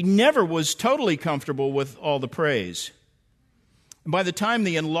 But he never was totally comfortable with all the praise. And by the time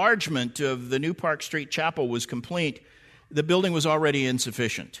the enlargement of the New Park Street Chapel was complete, the building was already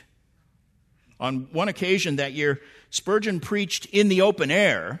insufficient. On one occasion that year, Spurgeon preached in the open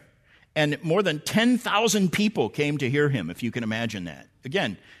air, and more than 10,000 people came to hear him, if you can imagine that.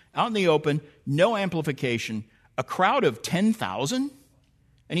 Again, out in the open, no amplification, a crowd of 10,000,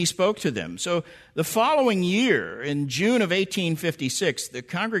 and he spoke to them. So the following year, in June of 1856, the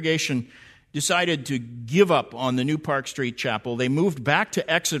congregation decided to give up on the New Park Street Chapel. They moved back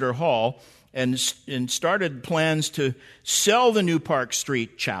to Exeter Hall and started plans to sell the New Park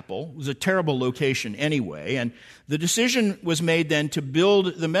Street Chapel. It was a terrible location anyway, and the decision was made then to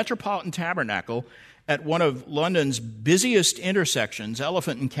build the Metropolitan Tabernacle at one of London's busiest intersections,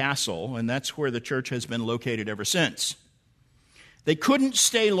 Elephant and Castle, and that's where the church has been located ever since. They couldn't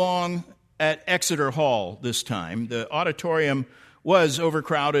stay long at Exeter Hall this time. The auditorium was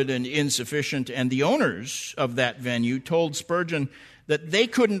overcrowded and insufficient, and the owners of that venue told Spurgeon that they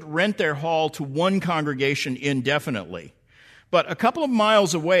couldn't rent their hall to one congregation indefinitely. But a couple of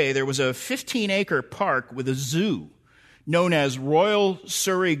miles away, there was a 15-acre park with a zoo known as Royal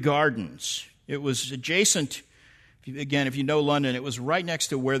Surrey Gardens. It was adjacent, again, if you know London, it was right next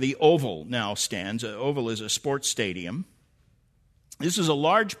to where the Oval now stands. The Oval is a sports stadium. This is a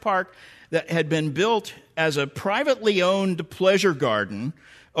large park that had been built as a privately owned pleasure garden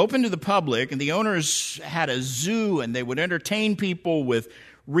open to the public, and the owners had a zoo, and they would entertain people with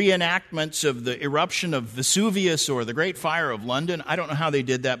reenactments of the eruption of Vesuvius or the Great Fire of London. I don't know how they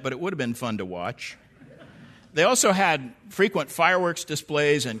did that, but it would have been fun to watch. They also had frequent fireworks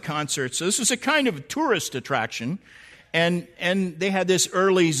displays and concerts, so this was a kind of tourist attraction, and they had this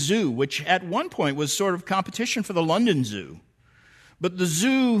early zoo, which at one point was sort of competition for the London Zoo. But the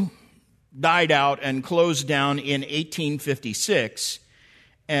zoo died out and closed down in 1856,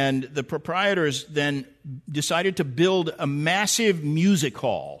 and the proprietors then decided to build a massive music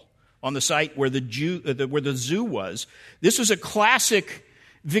hall on the site where the zoo was. This was a classic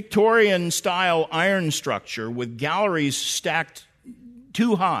Victorian-style iron structure with galleries stacked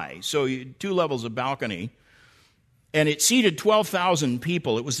too high, so 2 levels of balcony, and it seated 12,000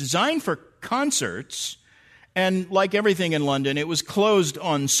 people. It was designed for concerts, and like everything in London, it was closed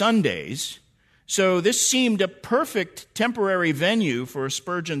on Sundays. So this seemed a perfect temporary venue for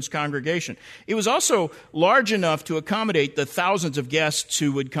Spurgeon's congregation. It was also large enough to accommodate the thousands of guests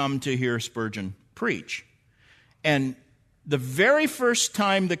who would come to hear Spurgeon preach. And the very first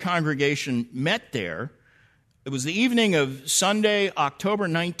time the congregation met there, It was the evening of Sunday, October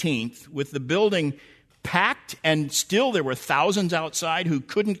 19th, with the building packed, and still there were thousands outside who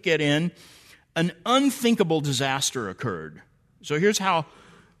couldn't get in. An unthinkable disaster occurred. So here's how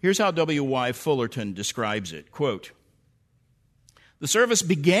W.Y. Fullerton describes it. Quote, "The service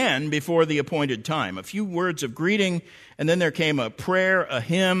began before the appointed time. A few words of greeting, and then there came a prayer, a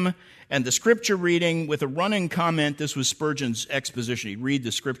hymn, and the scripture reading with a running comment." This was Spurgeon's exposition. He'd read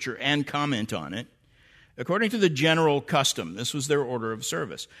the scripture and comment on it. According to the general custom, this was their order of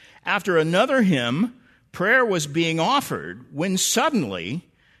service. After another hymn, prayer was being offered when suddenly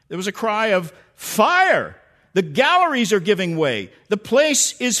there was a cry of fire. The galleries are giving way. The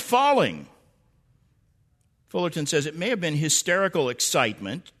place is falling. Fullerton says it may have been hysterical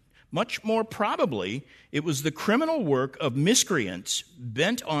excitement. Much more probably, it was the criminal work of miscreants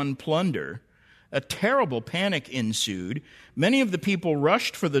bent on plunder. A terrible panic ensued. Many of the people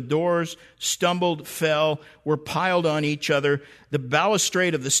rushed for the doors, stumbled, fell, were piled on each other. The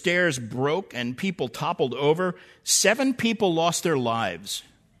balustrade of the stairs broke and people toppled over. 7 people lost their lives,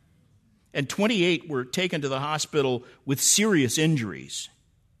 and 28 were taken to the hospital with serious injuries.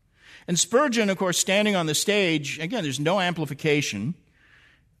 And Spurgeon, of course, standing on the stage, again, there's no amplification,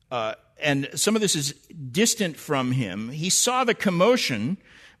 and some of this is distant from him. He saw the commotion,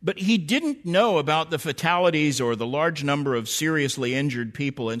 but he didn't know about the fatalities or the large number of seriously injured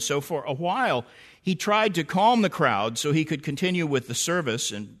people. And so for a while, he tried to calm the crowd so he could continue with the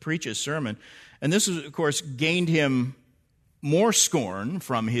service and preach his sermon. And this, of course, gained him more scorn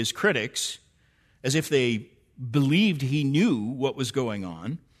from his critics, as if they believed he knew what was going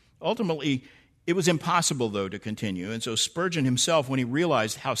on. Ultimately, it was impossible, though, to continue. And so Spurgeon himself, when he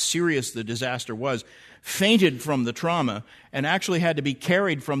realized how serious the disaster was, fainted from the trauma and actually had to be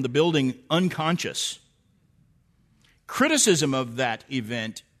carried from the building unconscious. Criticism of that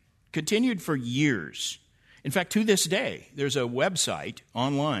event continued for years. In fact, to this day, there's a website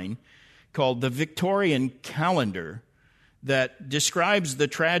online called the Victorian Calendar that describes the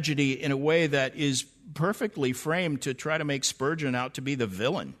tragedy in a way that is perfectly framed to try to make Spurgeon out to be the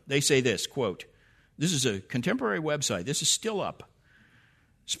villain. They say this, quote, this is a contemporary website. This is still up.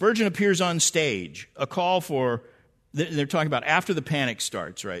 Spurgeon appears on stage. A call for, they're talking about after the panic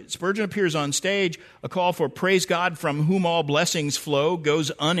starts, right? Spurgeon appears on stage. A call for praise God from whom all blessings flow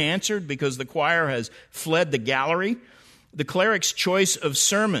goes unanswered because the choir has fled the gallery. The cleric's choice of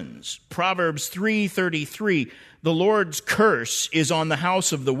sermons, Proverbs 3:33, the Lord's curse is on the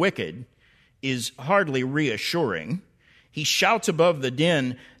house of the wicked, is hardly reassuring. He shouts above the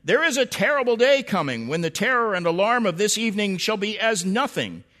din, there is a terrible day coming when the terror and alarm of this evening shall be as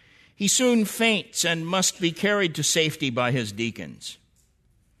nothing. He soon faints and must be carried to safety by his deacons.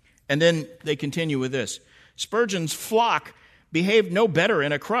 And then they continue with this. Spurgeon's flock behaved no better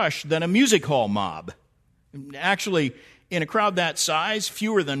in a crush than a music hall mob. Actually, in a crowd that size,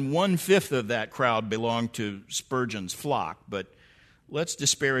 fewer than 1/5 of that crowd belonged to Spurgeon's flock, but let's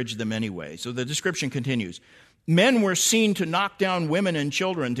disparage them anyway. So the description continues. Men were seen to knock down women and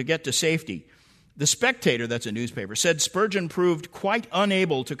children to get to safety. The Spectator, that's a newspaper, said Spurgeon proved quite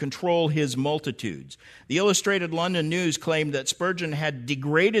unable to control his multitudes. The Illustrated London News claimed that Spurgeon had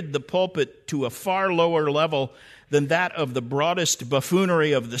degraded the pulpit to a far lower level than that of the broadest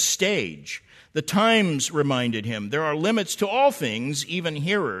buffoonery of the stage. The Times reminded him there are limits to all things, even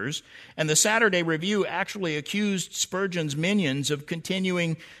hearers, and the Saturday Review actually accused Spurgeon's minions of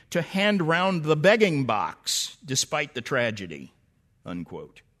continuing to hand round the begging box despite the tragedy,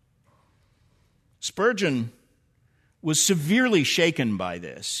 unquote. Spurgeon was severely shaken by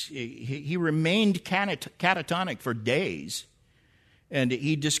this. He remained catatonic for days, and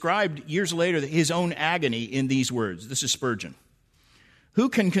he described years later his own agony in these words. This is Spurgeon. Who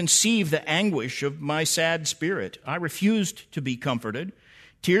can conceive the anguish of my sad spirit? I refused to be comforted.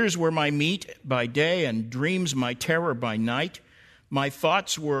 Tears were my meat by day and dreams my terror by night. My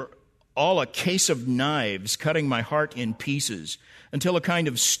thoughts were all a case of knives cutting my heart in pieces until a kind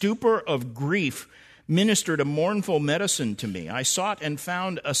of stupor of grief ministered a mournful medicine to me. I sought and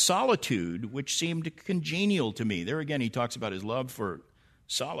found a solitude which seemed congenial to me. There again, he talks about his love for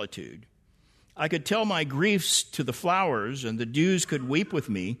solitude. I could tell my griefs to the flowers, and the dews could weep with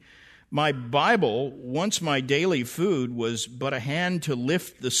me. My Bible, once my daily food, was but a hand to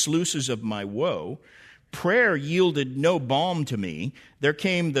lift the sluices of my woe. Prayer yielded no balm to me. There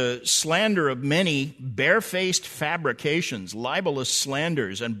came the slander of many barefaced fabrications, libelous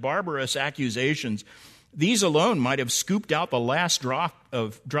slanders, and barbarous accusations. These alone might have scooped out the last drop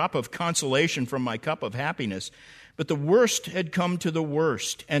of consolation from my cup of happiness. But the worst had come to the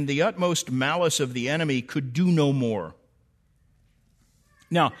worst, and the utmost malice of the enemy could do no more.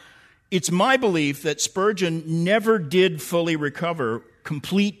 Now, It's my belief that Spurgeon never did fully recover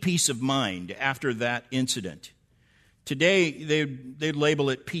complete peace of mind after that incident. Today, they'd label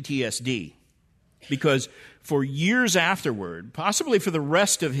it PTSD, because for years afterward, possibly for the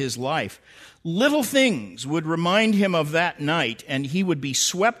rest of his life, little things would remind him of that night, and he would be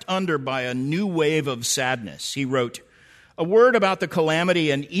swept under by a new wave of sadness. He wrote, "A word about the calamity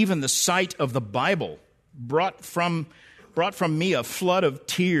and even the sight of the Bible brought from me a flood of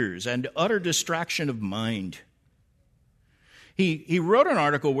tears and utter distraction of mind." He wrote an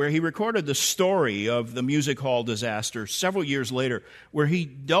article where he recorded the story of the music hall disaster several years later, where he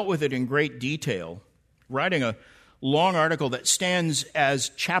dealt with it in great detail, writing a long article that stands as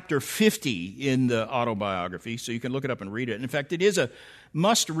chapter 50 in the autobiography, so you can look it up and read it. And in fact, it is a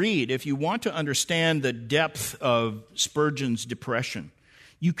must-read if you want to understand the depth of Spurgeon's depression.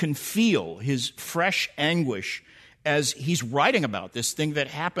 You can feel his fresh anguish as he's writing about this thing that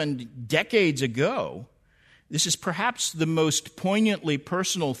happened decades ago. This is perhaps the most poignantly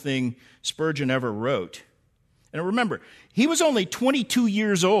personal thing Spurgeon ever wrote. And remember, he was only 22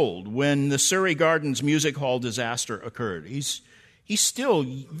 years old when the Surrey Gardens Music Hall disaster occurred. He's still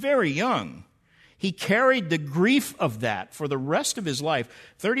very young. He carried the grief of that for the rest of his life,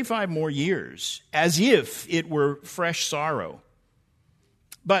 35 more years, as if it were fresh sorrow.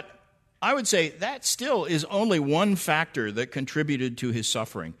 But I would say that still is only one factor that contributed to his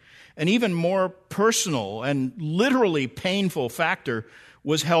suffering. An even more personal and literally painful factor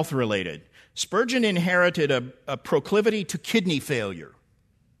was health-related. Spurgeon inherited a proclivity to kidney failure.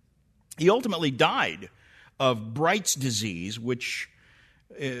 He ultimately died of Bright's disease, which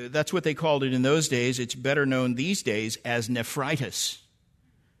that's what they called it in those days. It's better known these days as nephritis.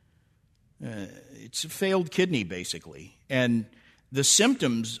 It's a failed kidney, basically. And the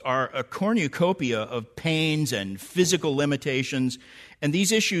symptoms are a cornucopia of pains and physical limitations, and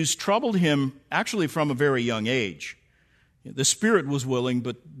these issues troubled him actually from a very young age. The spirit was willing,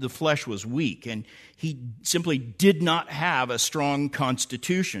 but the flesh was weak, and he simply did not have a strong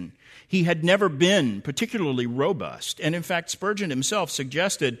constitution. He had never been particularly robust, and in fact, Spurgeon himself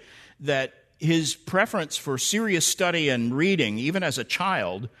suggested that his preference for serious study and reading, even as a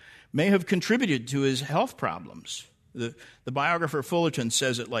child, may have contributed to his health problems. The biographer Fullerton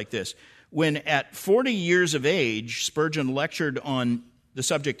says it like this: when at 40 years of age, Spurgeon lectured on the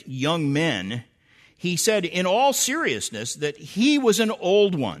subject young men, he said in all seriousness that he was an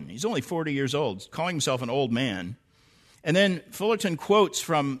old one. He's only 40 years old, calling himself an old man. And then Fullerton quotes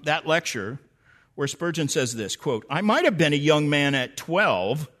from that lecture where Spurgeon says this, quote, "I might have been a young man at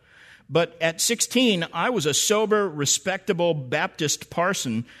 12, but at 16 I was a sober, respectable Baptist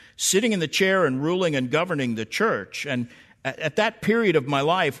parson sitting in the chair and ruling and governing the church. And at that period of my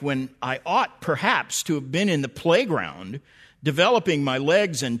life when I ought perhaps to have been in the playground, developing my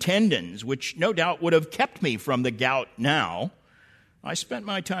legs and tendons, which no doubt would have kept me from the gout now, I spent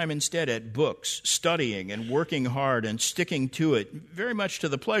my time instead at books, studying and working hard and sticking to it, very much to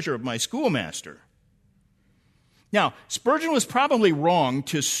the pleasure of my schoolmaster." Now, Spurgeon was probably wrong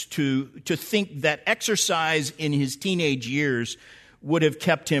to think that exercise in his teenage years would have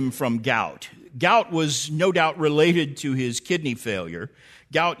kept him from gout. Gout was no doubt related to his kidney failure.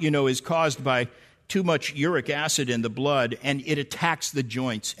 Gout, is caused by too much uric acid in the blood, and it attacks the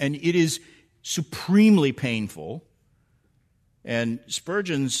joints, and it is supremely painful. And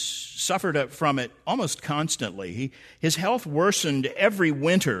Spurgeon suffered from it almost constantly. His health worsened every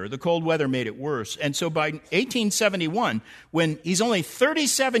winter. The cold weather made it worse. And so by 1871, when he's only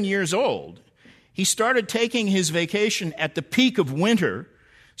 37 years old, he started taking his vacation at the peak of winter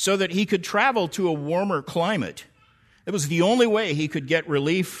so that he could travel to a warmer climate. It was the only way he could get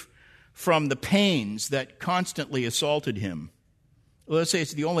relief from the pains that constantly assaulted him. Well, let's say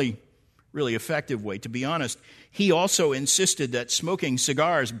it's the only really effective way. To be honest, he also insisted that smoking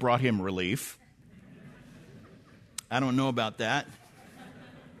cigars brought him relief. I don't know about that.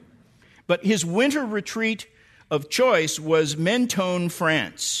 But his winter retreat of choice was Mentone,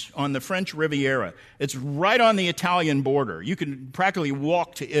 France, on the French Riviera. It's right on the Italian border. You can practically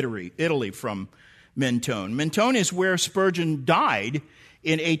walk to Italy from Mentone. Mentone is where Spurgeon died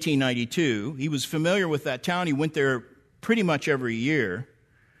in 1892. He was familiar with that town. He went there pretty much every year.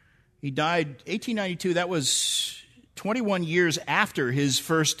 He died 1892. That was 21 years after his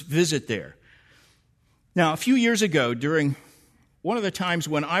first visit there. Now, a few years ago, during one of the times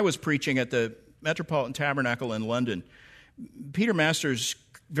when I was preaching at the Metropolitan Tabernacle in London, Peter Masters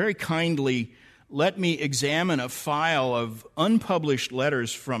very kindly let me examine a file of unpublished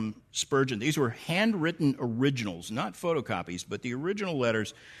letters from Spurgeon. These were handwritten originals, not photocopies, but the original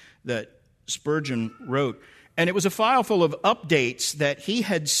letters that Spurgeon wrote. And it was a file full of updates that he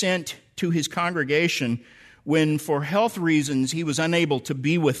had sent to his congregation when, for health reasons, he was unable to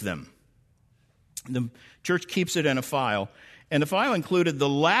be with them. The church keeps it in a file, and the file included the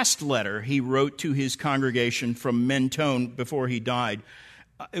last letter he wrote to his congregation from Mentone before he died.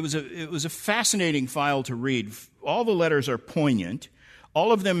 It was a fascinating file to read. All the letters are poignant.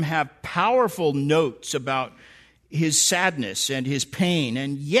 All of them have powerful notes about his sadness and his pain,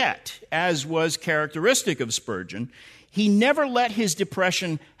 and yet, as was characteristic of Spurgeon, he never let his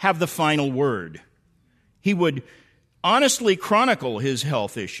depression have the final word. He would honestly chronicle his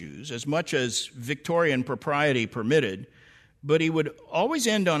health issues as much as Victorian propriety permitted, but he would always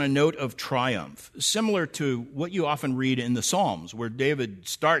end on a note of triumph, similar to what you often read in the Psalms, where David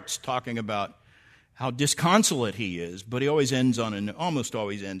starts talking about how disconsolate he is, but he almost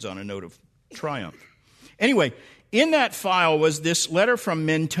always ends on a note of triumph. Anyway, in that file was this letter from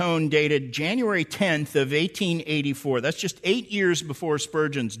Mentone dated January 10th of 1884. That's just 8 years before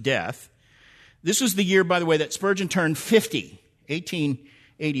Spurgeon's death. This was the year, by the way, that Spurgeon turned 50,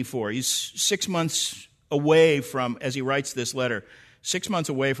 1884. He's 6 months away from, as he writes this letter, 6 months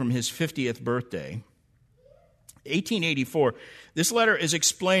away from his 50th birthday. 1884, this letter is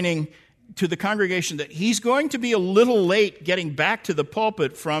explaining to the congregation that he's going to be a little late getting back to the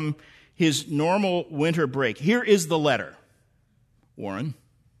pulpit from his normal winter break. Here is the letter. Warren.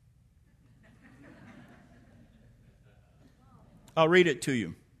 I'll read it to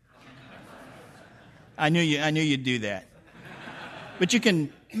you. I knew you'd do that. But you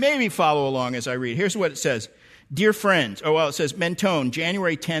can maybe follow along as I read. Here's what it says. Dear friends, it says Mentone,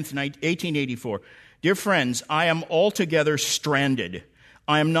 January 10th, 1884. Dear friends, I am altogether stranded.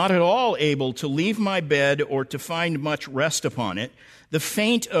 I am not at all able to leave my bed or to find much rest upon it. The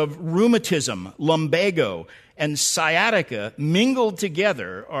feint of rheumatism, lumbago, and sciatica mingled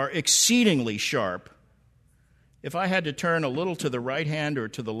together are exceedingly sharp. If I had to turn a little to the right hand or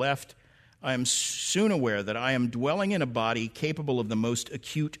to the left, I am soon aware that I am dwelling in a body capable of the most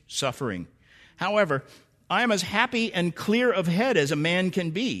acute suffering. However, I am as happy and clear of head as a man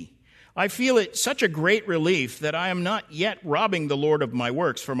can be. I feel it such a great relief that I am not yet robbing the Lord of my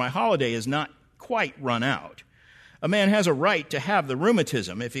works, for my holiday is not quite run out. A man has a right to have the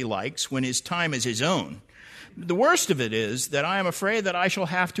rheumatism, if he likes, when his time is his own. The worst of it is that I am afraid that I shall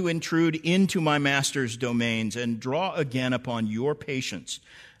have to intrude into my master's domains and draw again upon your patience.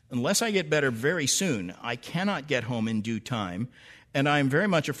 Unless I get better very soon, I cannot get home in due time, and I am very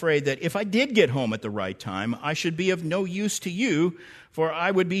much afraid that if I did get home at the right time, I should be of no use to you, for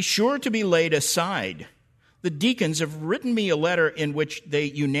I would be sure to be laid aside. The deacons have written me a letter in which they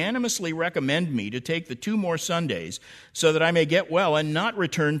unanimously recommend me to take the 2 more Sundays so that I may get well and not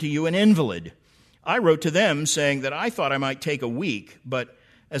return to you an invalid. I wrote to them saying that I thought I might take a week, but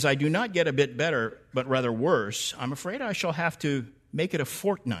as I do not get a bit better, but rather worse, I'm afraid I shall have to make it a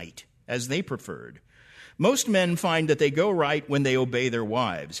fortnight, as they preferred. Most men find that they go right when they obey their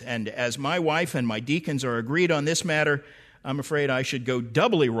wives, and as my wife and my deacons are agreed on this matter, I'm afraid I should go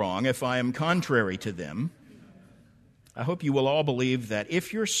doubly wrong if I am contrary to them. I hope you will all believe that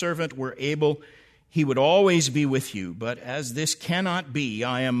if your servant were able, he would always be with you, but as this cannot be,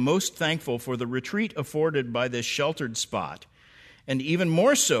 I am most thankful for the retreat afforded by this sheltered spot, and even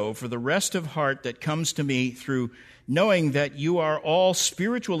more so for the rest of heart that comes to me through knowing that you are all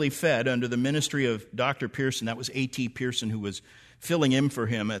spiritually fed under the ministry of Dr. Pearson. That was A.T. Pearson who was filling in for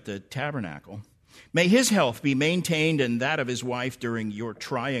him at the tabernacle. May his health be maintained and that of his wife during your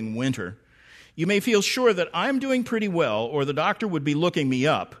trying winter. You may feel sure that I'm doing pretty well, or the doctor would be looking me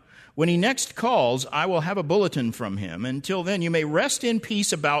up. When he next calls, I will have a bulletin from him. Until then, you may rest in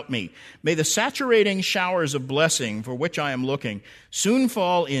peace about me. May the saturating showers of blessing for which I am looking soon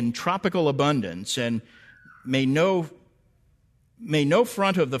fall in tropical abundance, and may no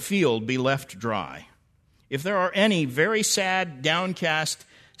front of the field be left dry. If there are any very sad, downcast,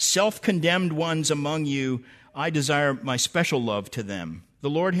 self-condemned ones among you, I desire my special love to them. The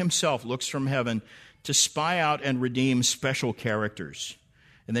Lord himself looks from heaven to spy out and redeem special characters.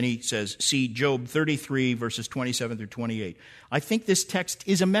 And then he says, see Job 33, verses 27 through 28. I think this text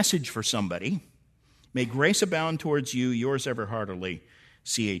is a message for somebody. May grace abound towards you, yours ever heartily,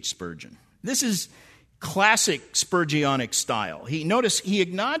 C.H. Spurgeon. This is classic Spurgeonic style. He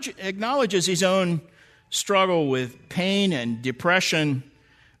acknowledges his own struggle with pain and depression,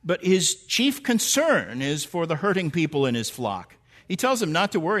 but his chief concern is for the hurting people in his flock. He tells them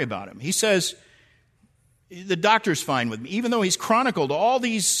not to worry about him. He says, the doctor's fine with me. Even though he's chronicled all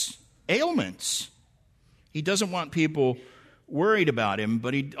these ailments, he doesn't want people worried about him,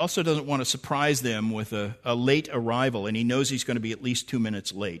 but he also doesn't want to surprise them with a late arrival, and he knows he's going to be at least 2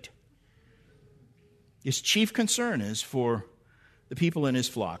 minutes late. His chief concern is for the people in his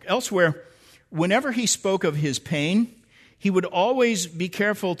flock. Elsewhere, whenever he spoke of his pain, he would always be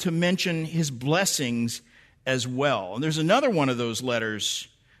careful to mention his blessings as well. And there's another one of those letters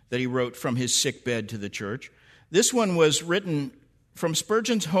that he wrote from his sickbed to the church. This one was written from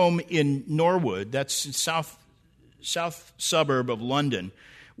Spurgeon's home in Norwood, that's a south suburb of London,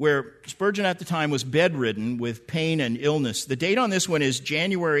 where Spurgeon at the time was bedridden with pain and illness. The date on this one is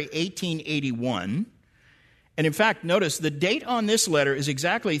January 1881. And in fact, notice the date on this letter is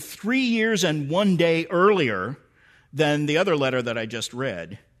exactly 3 years and 1 day earlier than the other letter that I just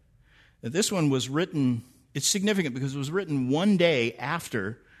read. This one was written, it's significant because it was written 1 day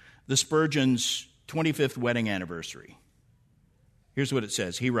after the Spurgeon's 25th wedding anniversary. Here's what it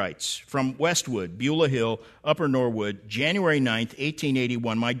says. He writes, from Westwood, Beulah Hill, Upper Norwood, January 9th,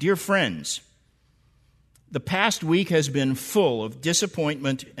 1881. My dear friends, the past week has been full of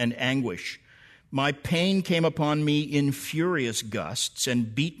disappointment and anguish. My pain came upon me in furious gusts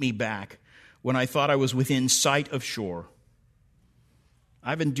and beat me back when I thought I was within sight of shore.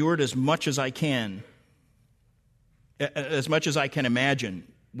 I've endured as much as I can imagine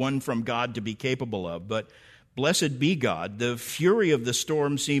one from God to be capable of, but blessed be God, the fury of the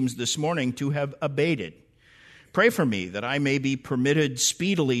storm seems this morning to have abated. Pray for me that I may be permitted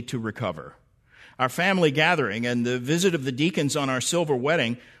speedily to recover. Our family gathering and the visit of the deacons on our silver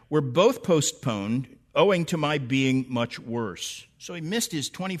wedding were both postponed owing to my being much worse. So he missed his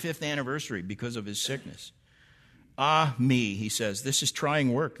 25th anniversary because of his sickness. Ah, me, he says, this is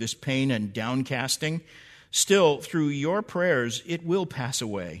trying work, this pain and downcasting. Still, through your prayers, it will pass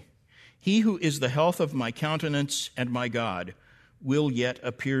away. He who is the health of my countenance and my God will yet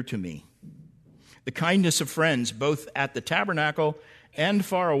appear to me. The kindness of friends, both at the tabernacle and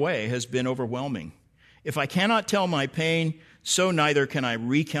far away, has been overwhelming. If I cannot tell my pain, so neither can I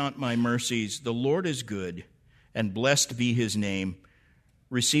recount my mercies. The Lord is good, and blessed be his name.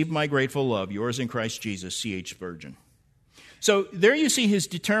 Receive my grateful love. Yours in Christ Jesus, C.H. Spurgeon. So there you see his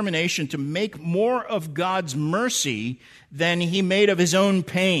determination to make more of God's mercy than he made of his own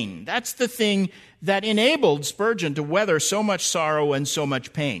pain. That's the thing that enabled Spurgeon to weather so much sorrow and so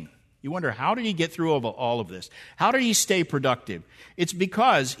much pain. You wonder, how did he get through all of this? How did he stay productive? It's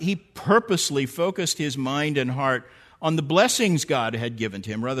because he purposely focused his mind and heart on the blessings God had given to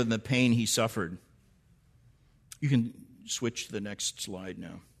him rather than the pain he suffered. You can switch to the next slide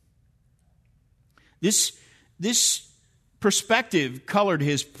now. This perspective colored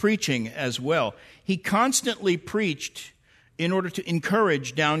his preaching as well. He constantly preached in order to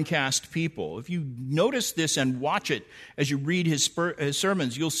encourage downcast people. If you notice this and watch it as you read his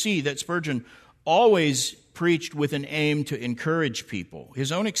sermons, you'll see that Spurgeon always preached with an aim to encourage people.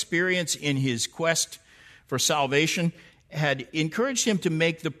 His own experience in his quest for salvation had encouraged him to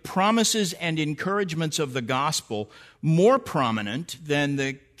make the promises and encouragements of the gospel more prominent than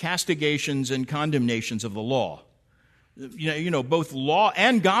the castigations and condemnations of the law. You know, both law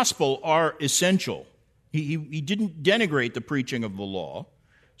and gospel are essential. He didn't denigrate the preaching of the law.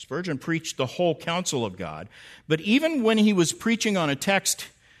 Spurgeon preached the whole counsel of God. But even when he was preaching on a text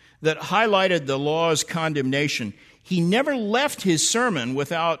that highlighted the law's condemnation, he never left his sermon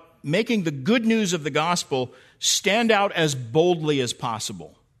without making the good news of the gospel stand out as boldly as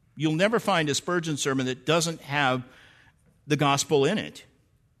possible. You'll never find a Spurgeon sermon that doesn't have the gospel in it.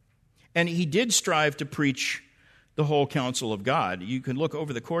 And he did strive to preach the whole counsel of God. You can look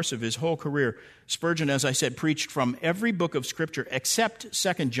over the course of his whole career. Spurgeon, as I said, preached from every book of Scripture except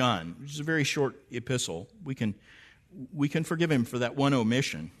 2 John, which is a very short epistle. We can forgive him for that one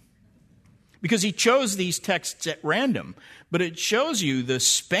omission, because he chose these texts at random. But it shows you the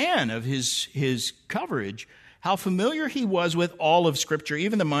span of his coverage, how familiar he was with all of Scripture,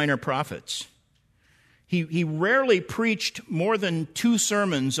 even the minor prophets. He rarely preached more than 2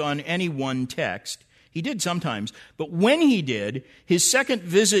 sermons on any one text. He did sometimes, but when he did, his second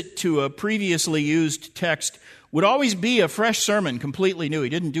visit to a previously used text would always be a fresh sermon, completely new. He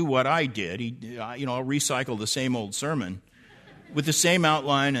didn't do what I did. I'll recycle the same old sermon with the same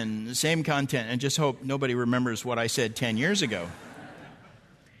outline and the same content and just hope nobody remembers what I said 10 years ago.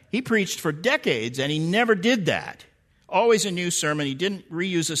 He preached for decades, and he never did that. Always a new sermon. He didn't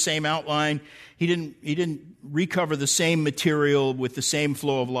reuse the same outline. He didn't recover the same material with the same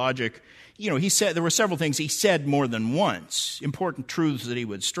flow of logic. He said there were several things he said more than once, important truths that he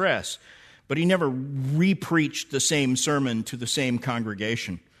would stress, but he never re-preached the same sermon to the same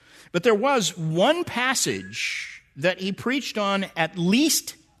congregation. But there was one passage that he preached on at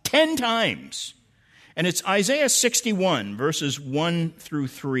least 10 times, and it's Isaiah 61, verses 1 through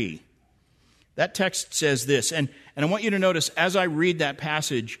 3. That text says this, and I want you to notice as I read that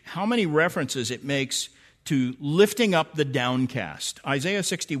passage how many references it makes to lifting up the downcast. Isaiah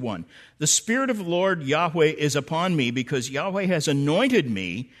 61, the Spirit of the Lord Yahweh is upon me, because Yahweh has anointed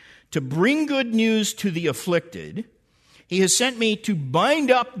me to bring good news to the afflicted. He has sent me to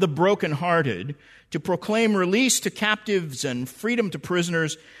bind up the brokenhearted, to proclaim release to captives and freedom to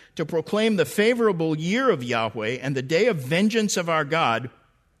prisoners, to proclaim the favorable year of Yahweh and the day of vengeance of our God,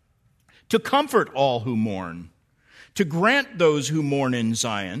 to comfort all who mourn, to grant those who mourn in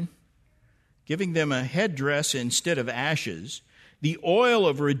Zion, giving them a headdress instead of ashes, the oil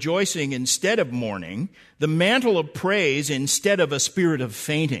of rejoicing instead of mourning, the mantle of praise instead of a spirit of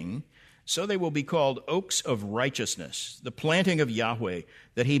fainting. So they will be called oaks of righteousness, the planting of Yahweh,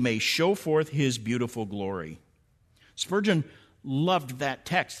 that he may show forth his beautiful glory. Spurgeon loved that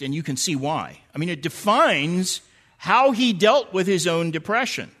text, and you can see why. I mean, it defines how he dealt with his own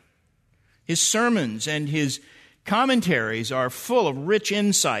depression. His sermons and his commentaries are full of rich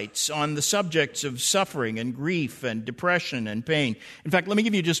insights on the subjects of suffering and grief and depression and pain. In fact, let me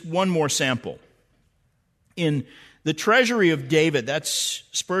give you just one more sample. In The Treasury of David, that's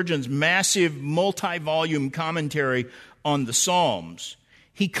Spurgeon's massive multi-volume commentary on the Psalms,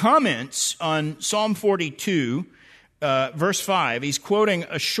 he comments on Psalm 42, verse 5. He's quoting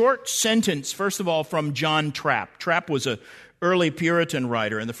a short sentence, first of all, from John Trapp. Trapp was an early Puritan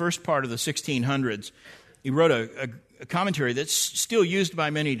writer in the first part of the 1600s. He wrote a commentary that's still used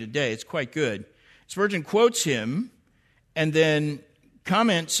by many today. It's quite good. Spurgeon quotes him and then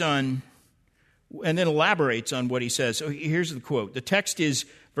comments on, and then elaborates on what he says. So here's the quote. The text is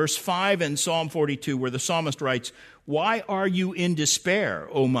verse 5 in Psalm 42, where the psalmist writes, "Why are you in despair,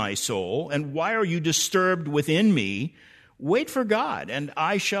 O my soul, and why are you disturbed within me? Wait for God, and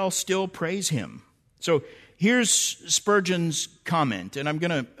I shall still praise him." So here's Spurgeon's comment, and I'm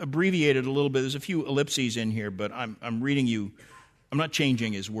going to abbreviate it a little bit. There's a few ellipses in here, but I'm reading you. I'm not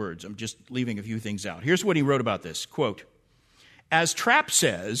changing his words. I'm just leaving a few things out. Here's what he wrote about this. Quote, "As Trapp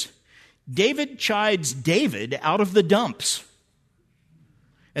says, David chides David out of the dumps."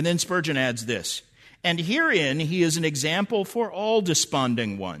 And then Spurgeon adds this, "And herein he is an example for all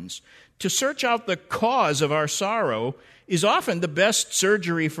desponding ones. To search out the cause of our sorrow is often the best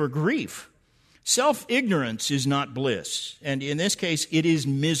surgery for grief. Self-ignorance is not bliss, and in this case it is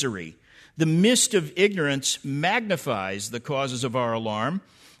misery. The mist of ignorance magnifies the causes of our alarm.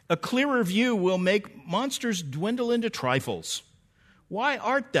 A clearer view will make monsters dwindle into trifles. Why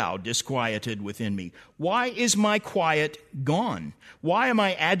art thou disquieted within me? Why is my quiet gone? Why am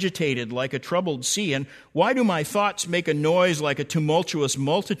I agitated like a troubled sea? And why do my thoughts make a noise like a tumultuous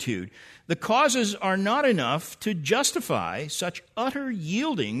multitude? The causes are not enough to justify such utter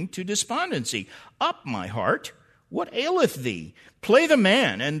yielding to despondency. Up, my heart, what aileth thee? Play the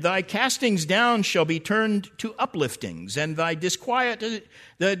man, and thy castings down shall be turned to upliftings, and thy disquietudes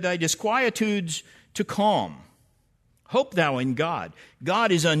to calm. Hope thou in God.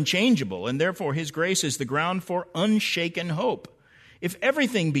 God is unchangeable, and therefore his grace is the ground for unshaken hope. If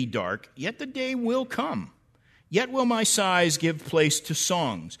everything be dark, yet the day will come. Yet will my sighs give place to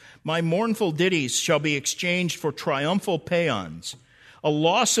songs. My mournful ditties shall be exchanged for triumphal paeans. A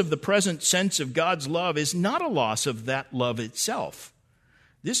loss of the present sense of God's love is not a loss of that love itself.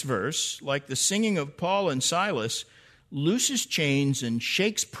 This verse, like the singing of Paul and Silas, looses chains and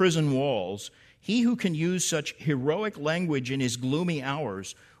shakes prison walls. He who can use such heroic language in his gloomy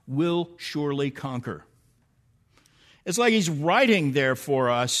hours will surely conquer. It's like he's writing there for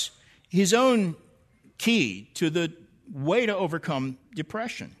us his own key to the way to overcome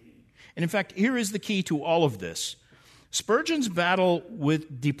depression. And in fact, here is the key to all of this. Spurgeon's battle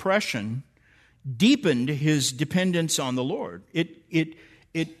with depression deepened his dependence on the Lord. It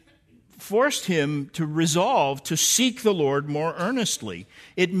forced him to resolve to seek the Lord more earnestly.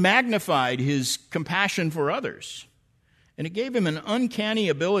 It magnified his compassion for others. And it gave him an uncanny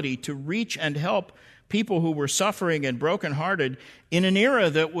ability to reach and help people who were suffering and brokenhearted in an era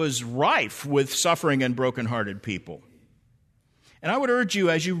that was rife with suffering and brokenhearted people. And I would urge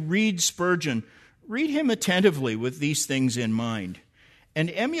you, as you read Spurgeon, read him attentively with these things in mind and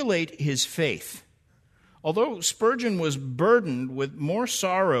emulate his faith. Although Spurgeon was burdened with more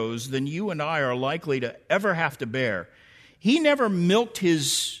sorrows than you and I are likely to ever have to bear, he never milked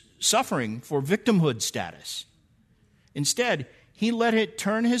his suffering for victimhood status. Instead, he let it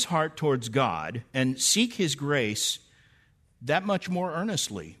turn his heart towards God and seek his grace that much more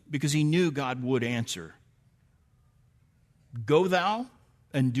earnestly because he knew God would answer. Go thou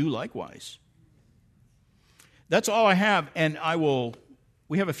and do likewise. That's all I have, and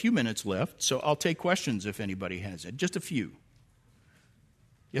we have a few minutes left, so I'll take questions if anybody has it. Just a few.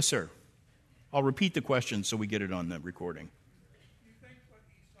 Yes, sir. I'll repeat the question so we get it on the recording. Do you think what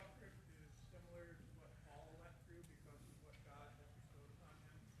he suffered is similar to what Paul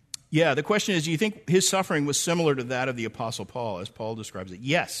Yeah, the question is, do you think his suffering was similar to that of the Apostle Paul, as Paul describes it?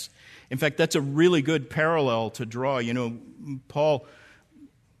 Yes. In fact, that's a really good parallel to draw. You know, Paul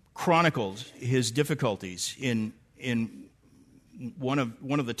chronicles his difficulties in one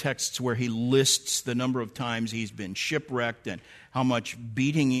of the texts where he lists the number of times he's been shipwrecked and how much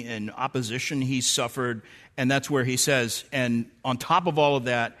beating and opposition he's suffered. And that's where he says, and on top of all of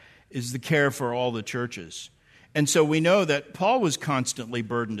that is the care for all the churches. And so we know that Paul was constantly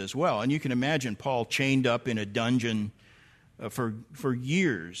burdened as well. And you can imagine Paul chained up in a dungeon for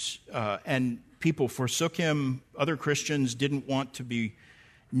years. And people forsook him. Other Christians didn't want to be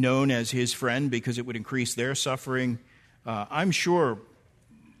known as his friend because it would increase their suffering. I'm sure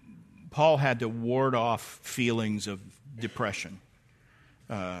Paul had to ward off feelings of depression.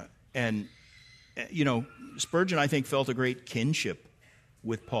 And, you know, Spurgeon, I think, felt a great kinship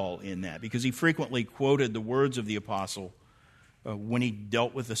with Paul in that, because he frequently quoted the words of the apostle when he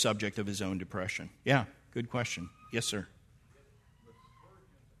dealt with the subject of his own depression. Yeah, good question. Yes, sir.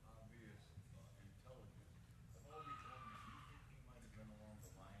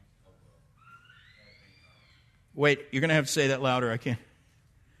 Wait, you're going to have to say that louder. I can't.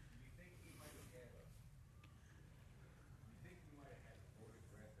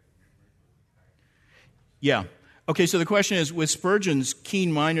 Yeah. Okay, so the question is, with Spurgeon's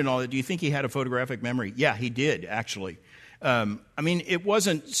keen mind and all that, do you think he had a photographic memory? Yeah, he did, actually. I mean, it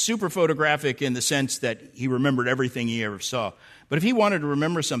wasn't super photographic in the sense that he remembered everything he ever saw. But if he wanted to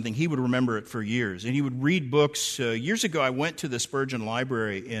remember something, he would remember it for years. And he would read books. Years ago, I went to the Spurgeon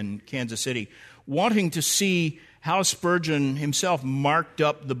Library in Kansas City, wanting to see how Spurgeon himself marked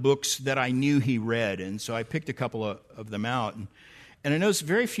up the books that I knew he read. And so I picked a couple of them out. And I noticed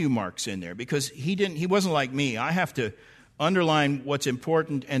very few marks in there because he wasn't like me. I have to underline what's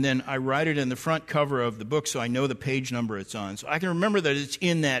important, and then I write it in the front cover of the book so I know the page number it's on. So I can remember that it's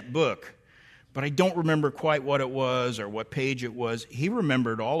in that book, but I don't remember quite what it was or what page it was. He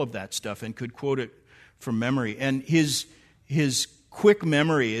remembered all of that stuff and could quote it from memory. And his quick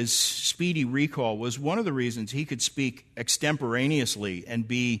memory, his speedy recall, was one of the reasons he could speak extemporaneously and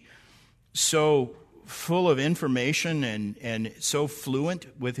be so full of information and so fluent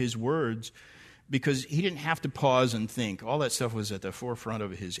with his words, because he didn't have to pause and think. All that stuff was at the forefront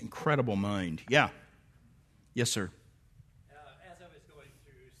of his incredible mind. Yeah. Yes, sir. As I was going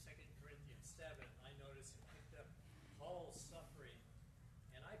through 2 Corinthians 7, I noticed it picked up Paul's suffering,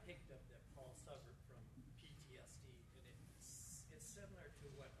 and I picked up that Paul suffered from PTSD, and it's similar to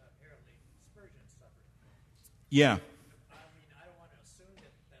what apparently Spurgeon suffered from. Yeah.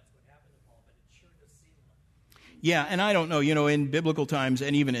 Yeah, and I don't know, in biblical times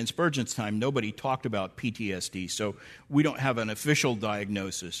and even in Spurgeon's time, nobody talked about PTSD, so we don't have an official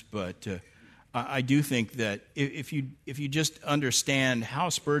diagnosis, but I do think that if you just understand how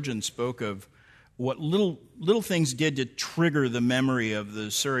Spurgeon spoke of what little things did to trigger the memory of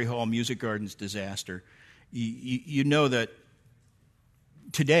the Surrey Hall Music Gardens disaster, you know that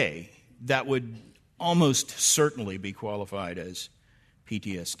today that would almost certainly be qualified as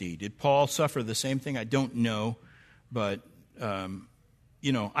PTSD. Did Paul suffer the same thing? I don't know. But,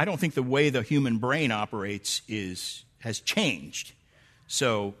 I don't think the way the human brain operates has changed.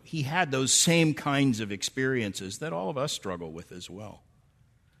 So he had those same kinds of experiences that all of us struggle with as well.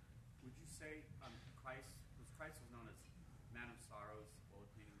 Would you say Christ was known as man of sorrows, full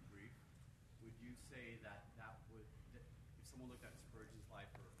of pain and grief? Would you say that if someone looked at Spurgeon's life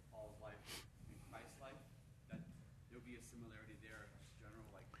or Paul's life and Christ's life, that there would be a similarity there as general,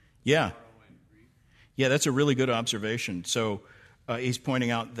 like yeah. sorrow? Yeah, that's a really good observation. So he's pointing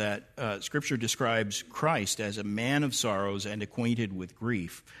out that Scripture describes Christ as a man of sorrows and acquainted with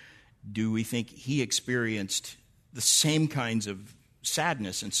grief. Do we think he experienced the same kinds of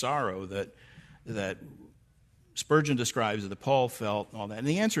sadness and sorrow that Spurgeon describes, that Paul felt, and all that? And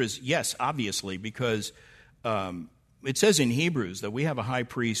the answer is yes, obviously, because it says in Hebrews that we have a high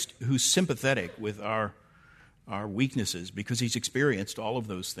priest who's sympathetic with our weaknesses because he's experienced all of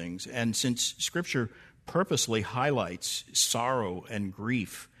those things. And since Scripture purposely highlights sorrow and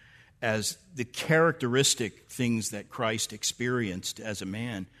grief as the characteristic things that Christ experienced as a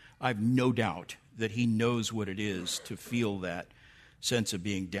man, I have no doubt that he knows what it is to feel that sense of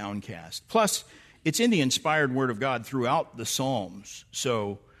being downcast. Plus, it's in the inspired Word of God throughout the Psalms.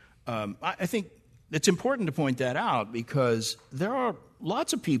 So I think it's important to point that out, because there are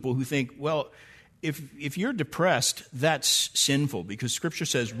lots of people who think, well, if you're depressed, that's sinful, because Scripture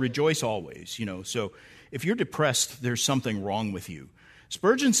says rejoice always, So if you're depressed, there's something wrong with you.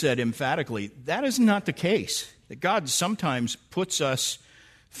 Spurgeon said emphatically, that is not the case, that God sometimes puts us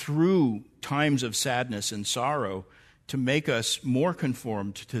through times of sadness and sorrow to make us more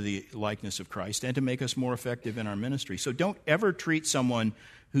conformed to the likeness of Christ and to make us more effective in our ministry. So don't ever treat someone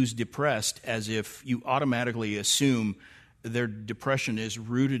who's depressed as if you automatically assume their depression is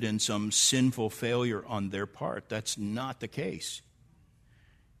rooted in some sinful failure on their part. That's not the case.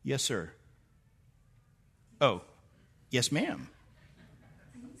 Yes, sir. Oh, yes, ma'am.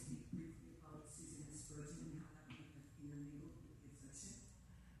 Can you speak briefly about Susan Spurgeon and how that might have intermingled with the affliction?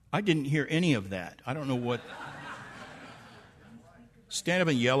 I didn't hear any of that. I don't know what. Stand up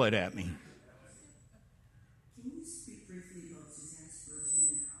and yell it at me. Can you speak briefly about Susan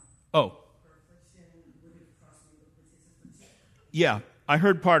Spurgeon and how Oh, her affliction would have cross-mingled with his affliction? yeah, I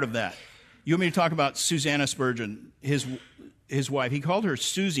heard part of that. You want me to talk about Susanna Spurgeon, his wife? He called her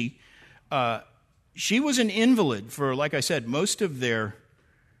Susie. She was an invalid for, like I said, most of their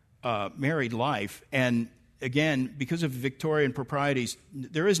married life. And again, because of Victorian proprieties,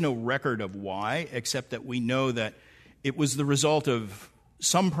 there is no record of why, except that we know that it was the result of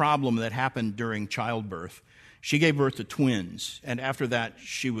some problem that happened during childbirth. She gave birth to twins, and after that,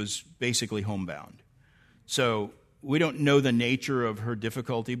 she was basically homebound. So we don't know the nature of her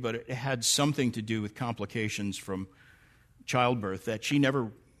difficulty, but it had something to do with complications from childbirth that she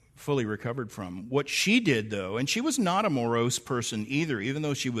never fully recovered from. What she did, though, and she was not a morose person either, even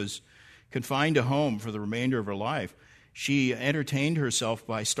though she was confined to home for the remainder of her life, she entertained herself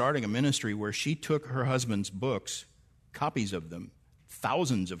by starting a ministry where she took her husband's books, copies of them,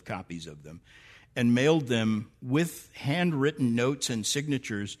 thousands of copies of them, and mailed them with handwritten notes and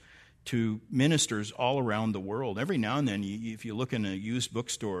signatures to ministers all around the world. Every now and then, if you look in a used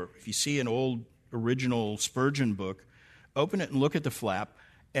bookstore, if you see an old original Spurgeon book, open it and look at the flap,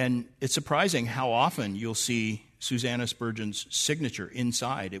 and it's surprising how often you'll see Susanna Spurgeon's signature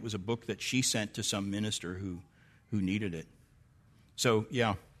inside. It was a book that she sent to some minister who needed it. So,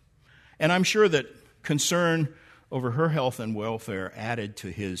 yeah. And I'm sure that concern over her health and welfare added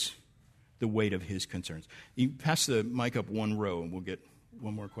to the weight of his concerns. You pass the mic up one row, and we'll get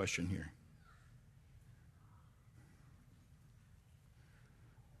one more question here.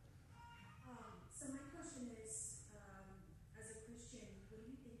 So my question is, as a Christian, what do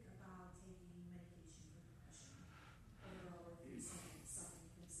you think about taking medication for depression? Or facing something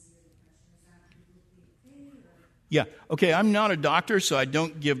from severe depression? Is that biblically okay? Yeah, okay, I'm not a doctor, so I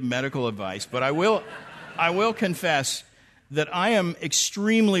don't give medical advice, but I will confess that I am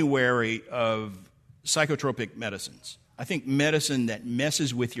extremely wary of psychotropic medicines. I think medicine that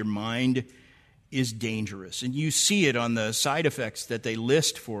messes with your mind is dangerous. And you see it on the side effects that they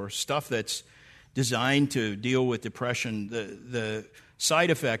list for stuff that's designed to deal with depression. The side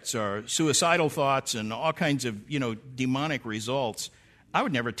effects are suicidal thoughts and all kinds of, demonic results. I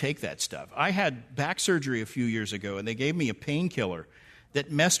would never take that stuff. I had back surgery a few years ago, and they gave me a painkiller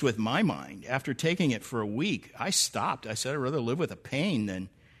that messed with my mind. After taking it for a week, I stopped. I said I'd rather live with a pain than...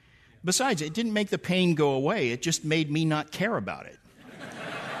 Besides, it didn't make the pain go away. It just made me not care about it.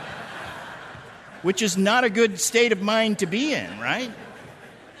 Which is not a good state of mind to be in, right?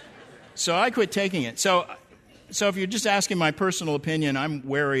 So I quit taking it. So if you're just asking my personal opinion, I'm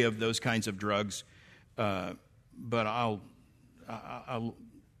wary of those kinds of drugs. But I'll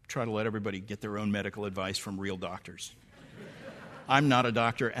try to let everybody get their own medical advice from real doctors. I'm not a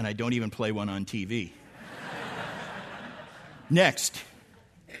doctor, and I don't even play one on TV. Next.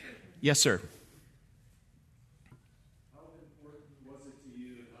 Yes, sir. How important was it to you,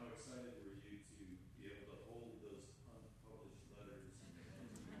 and how excited were you to be able to hold those unpublished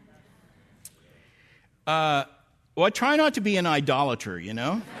letters? Well, I try not to be an idolater,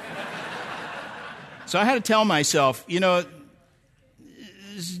 So I had to tell myself, it's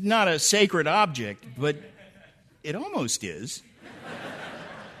not a sacred object, but it almost is.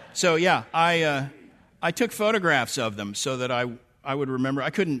 So, yeah, I took photographs of them so that I would remember. I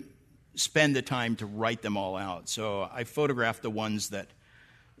couldn't spend the time to write them all out, so I photographed the ones that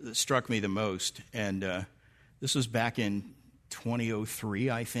struck me the most. And this was back in 2003,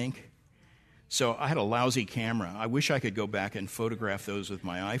 I think. So I had a lousy camera. I wish I could go back and photograph those with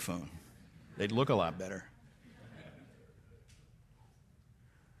my iPhone. They'd look a lot better.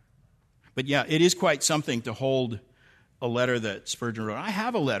 But yeah, it is quite something to hold a letter that Spurgeon wrote. I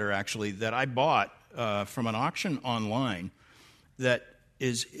have a letter, actually, that I bought from an auction online that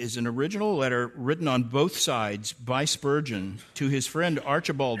is an original letter written on both sides by Spurgeon to his friend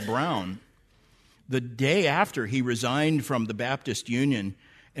Archibald Brown the day after he resigned from the Baptist Union,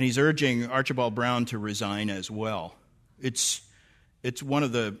 and he's urging Archibald Brown to resign as well. It's one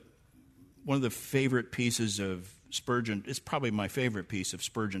of the favorite pieces of Spurgeon. It's probably my favorite piece of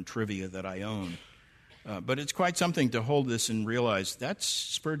Spurgeon trivia that I own. But it's quite something to hold this and realize that's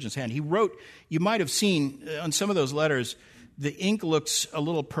Spurgeon's hand. He wrote, you might have seen on some of those letters, the ink looks a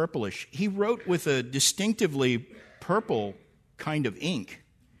little purplish. He wrote with a distinctively purple kind of ink.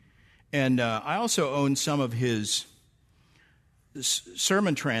 And I also own some of his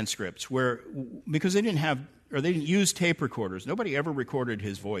sermon transcripts because they didn't use tape recorders. Nobody ever recorded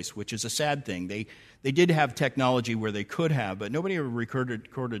his voice, which is a sad thing. They did have technology where they could have, but nobody ever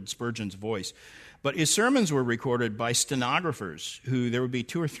recorded Spurgeon's voice. But his sermons were recorded by stenographers, there would be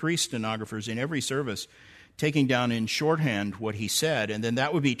 2 or 3 stenographers in every service taking down in shorthand what he said, and then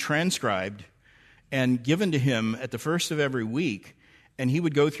that would be transcribed and given to him at the first of every week, and he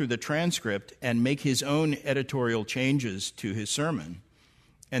would go through the transcript and make his own editorial changes to his sermon,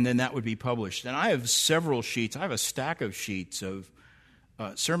 and then that would be published. And I have several sheets. I have a stack of sheets of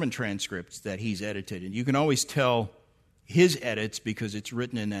sermon transcripts that he's edited, and you can always tell his edits because it's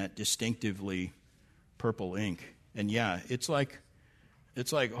written in that distinctively purple ink. And yeah, it's like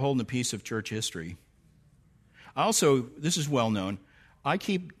holding a piece of church history. Also, this is well known, I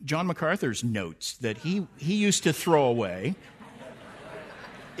keep John MacArthur's notes that he used to throw away.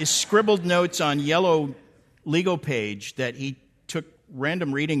 His scribbled notes on yellow legal page that he took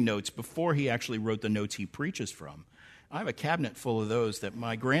random reading notes before he actually wrote the notes he preaches from. I have a cabinet full of those that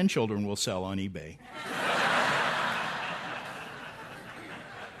my grandchildren will sell on eBay.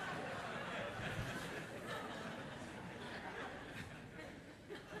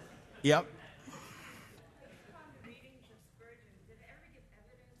 Yep.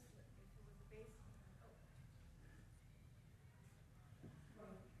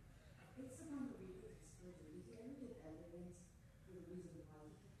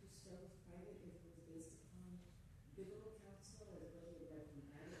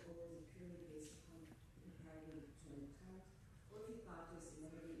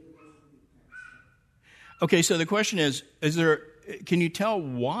 Okay, so the question is can you tell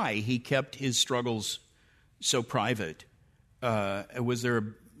why he kept his struggles so private? Was there a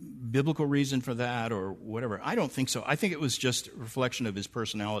biblical reason for that or whatever? I don't think so. I think it was just a reflection of his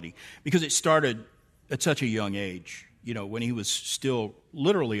personality because it started at such a young age. When he was still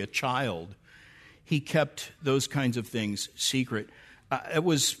literally a child, he kept those kinds of things secret. It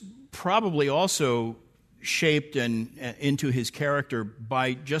was probably also shaped into his character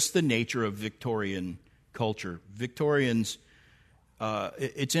by just the nature of Victorian culture. Victorians,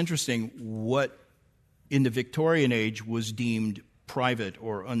 it's interesting what in the Victorian age was deemed private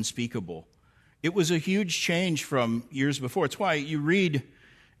or unspeakable. It was a huge change from years before. It's why you read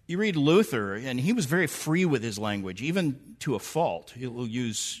Luther, and he was very free with his language, even to a fault. He'll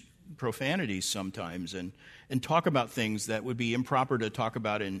use profanities sometimes and talk about things that would be improper to talk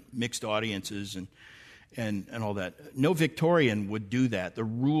about in mixed audiences and all that. No Victorian would do that. The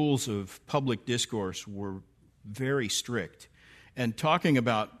rules of public discourse were very strict. And talking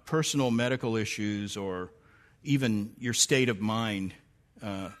about personal medical issues or even your state of mind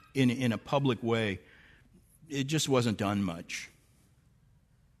in a public way, it just wasn't done much.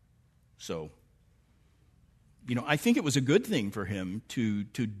 So, I think it was a good thing for him to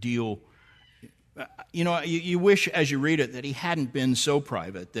deal. You wish as you read it that he hadn't been so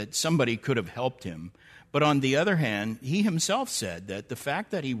private, that somebody could have helped him. But on the other hand, he himself said that the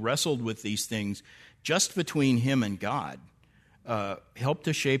fact that he wrestled with these things just between him and God helped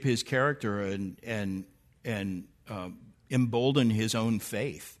to shape his character and embolden his own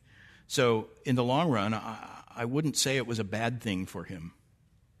faith. So in the long run, I wouldn't say it was a bad thing for him.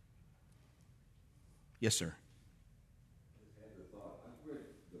 Yes, sir. I had a thought. I've read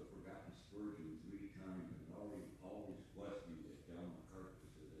The Forgotten Spurgeon 3 times, and always blessed me that John MacArthur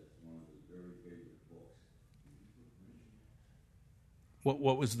said that's one of his very favorite books.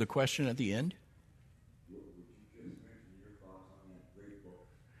 What was the question at the end? Would you just mention your thoughts on that great book?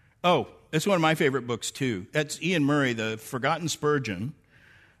 Oh, it's one of my favorite books, too. That's Ian Murray, The Forgotten Spurgeon.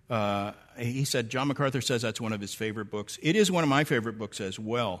 He said, John MacArthur says that's one of his favorite books. It is one of my favorite books as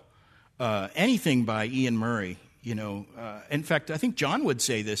well. Anything by Ian Murray, in fact, I think John would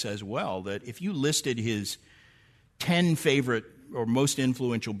say this as well, that if you listed his 10 favorite or most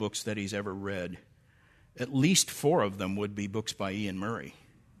influential books that he's ever read, at least 4 of them would be books by Ian Murray.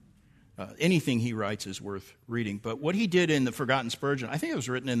 Anything he writes is worth reading. But what he did in The Forgotten Spurgeon, I think it was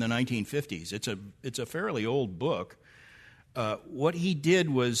written in the 1950s. It's a fairly old book. What he did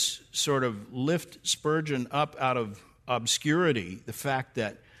was sort of lift Spurgeon up out of obscurity, the fact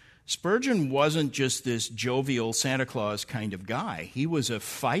that Spurgeon wasn't just this jovial Santa Claus kind of guy. He was a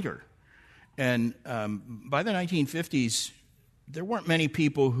fighter. And by the 1950s, there weren't many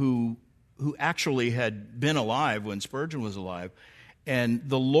people who actually had been alive when Spurgeon was alive And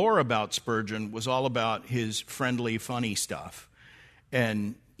the lore about Spurgeon was all about his friendly, funny stuff.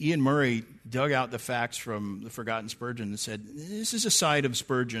 And Ian Murray dug out the facts from the Forgotten Spurgeon and said, this is a side of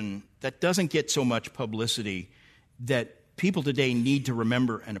Spurgeon that doesn't get so much publicity that people today need to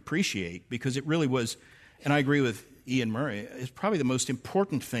remember and appreciate, because it really was, and I agree with Ian Murray, it's probably the most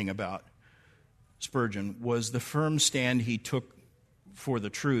important thing about Spurgeon was the firm stand he took for the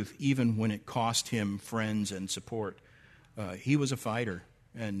truth, even when it cost him friends and support. He was a fighter,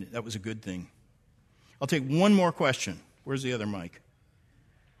 and that was a good thing. I'll take one more question. Where's the other mic?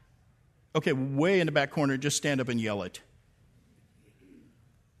 Okay, way in the back corner. Just stand up and yell it.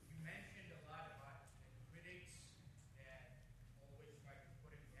 You mentioned a lot about critics that always try to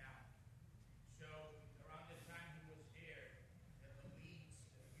put him down. So around the time he was there, the leads,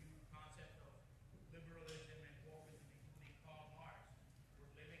 the new concept of liberalism and wokeism, including Karl Marx, were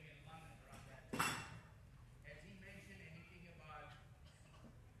living in London around that time. Has he mentioned anything about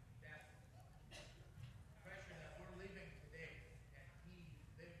that pressure that we're living today, that he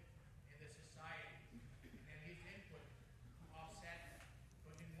lived in the society, and his input to offset that?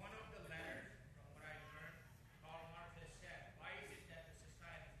 But in one of the letters, from what I learned, Karl Marx has said, why is it that the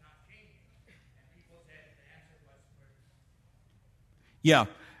society is not changing? And people said the answer was Yeah.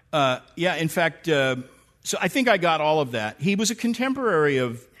 In fact, so I think I got all of that. He was a contemporary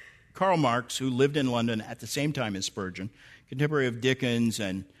of Karl Marx, who lived in London at the same time as Spurgeon, contemporary of Dickens,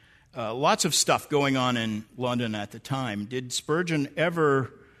 and lots of stuff going on in London at the time. Did Spurgeon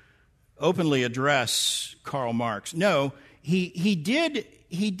ever openly address Karl Marx? No. He did.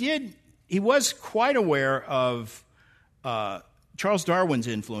 He was quite aware of Charles Darwin's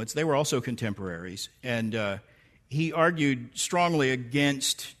influence. They were also contemporaries, and he argued strongly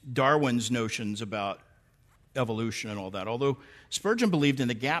against Darwin's notions about evolution and all that, although Spurgeon believed in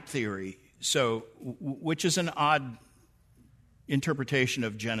the gap theory, which is an odd interpretation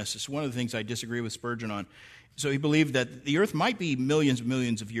of Genesis. One of the things I disagree with Spurgeon on. So he believed that the earth might be millions and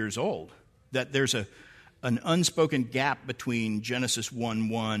millions of years old, that there's an unspoken gap between Genesis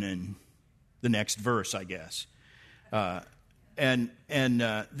 1:1 and the next verse, I guess. And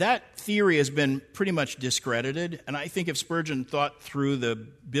that theory has been pretty much discredited, and I think if Spurgeon thought through the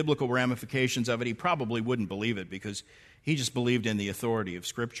biblical ramifications of it, he probably wouldn't believe it, because he just believed in the authority of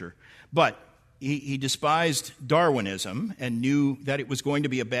Scripture. But he despised Darwinism and knew that it was going to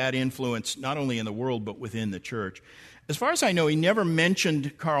be a bad influence not only in the world but within the church. As far as I know, he never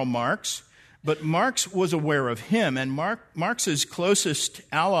mentioned Karl Marx, but Marx was aware of him, and Marx's closest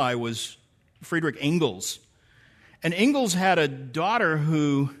ally was Friedrich Engels. And Engels had a daughter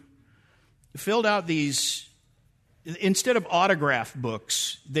who filled out these, instead of autograph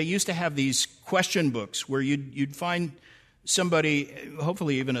books, they used to have these question books where you'd find somebody,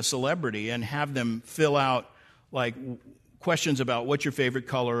 hopefully even a celebrity, and have them fill out like questions about what's your favorite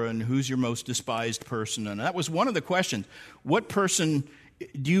color and who's your most despised person. And that was one of the questions. What person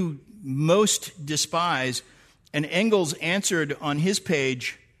do you most despise? And Engels answered on his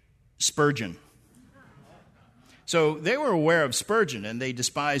page, Spurgeon. So they were aware of Spurgeon, and they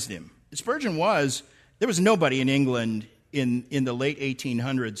despised him. There was nobody in England in the late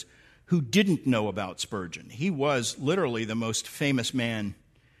 1800s who didn't know about Spurgeon. He was literally the most famous man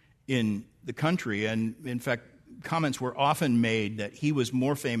in the country, and in fact, comments were often made that he was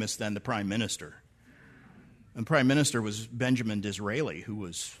more famous than the prime minister. And prime minister was Benjamin Disraeli, who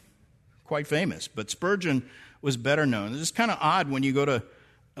was quite famous, but Spurgeon was better known. It's kind of odd when you go to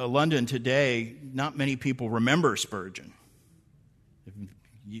London today, not many people remember Spurgeon.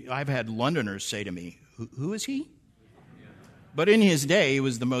 I've had Londoners say to me, who is he? But in his day, he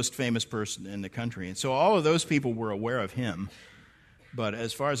was the most famous person in the country. And so all of those people were aware of him. But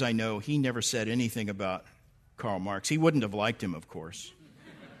as far as I know, he never said anything about Karl Marx. He wouldn't have liked him, of course.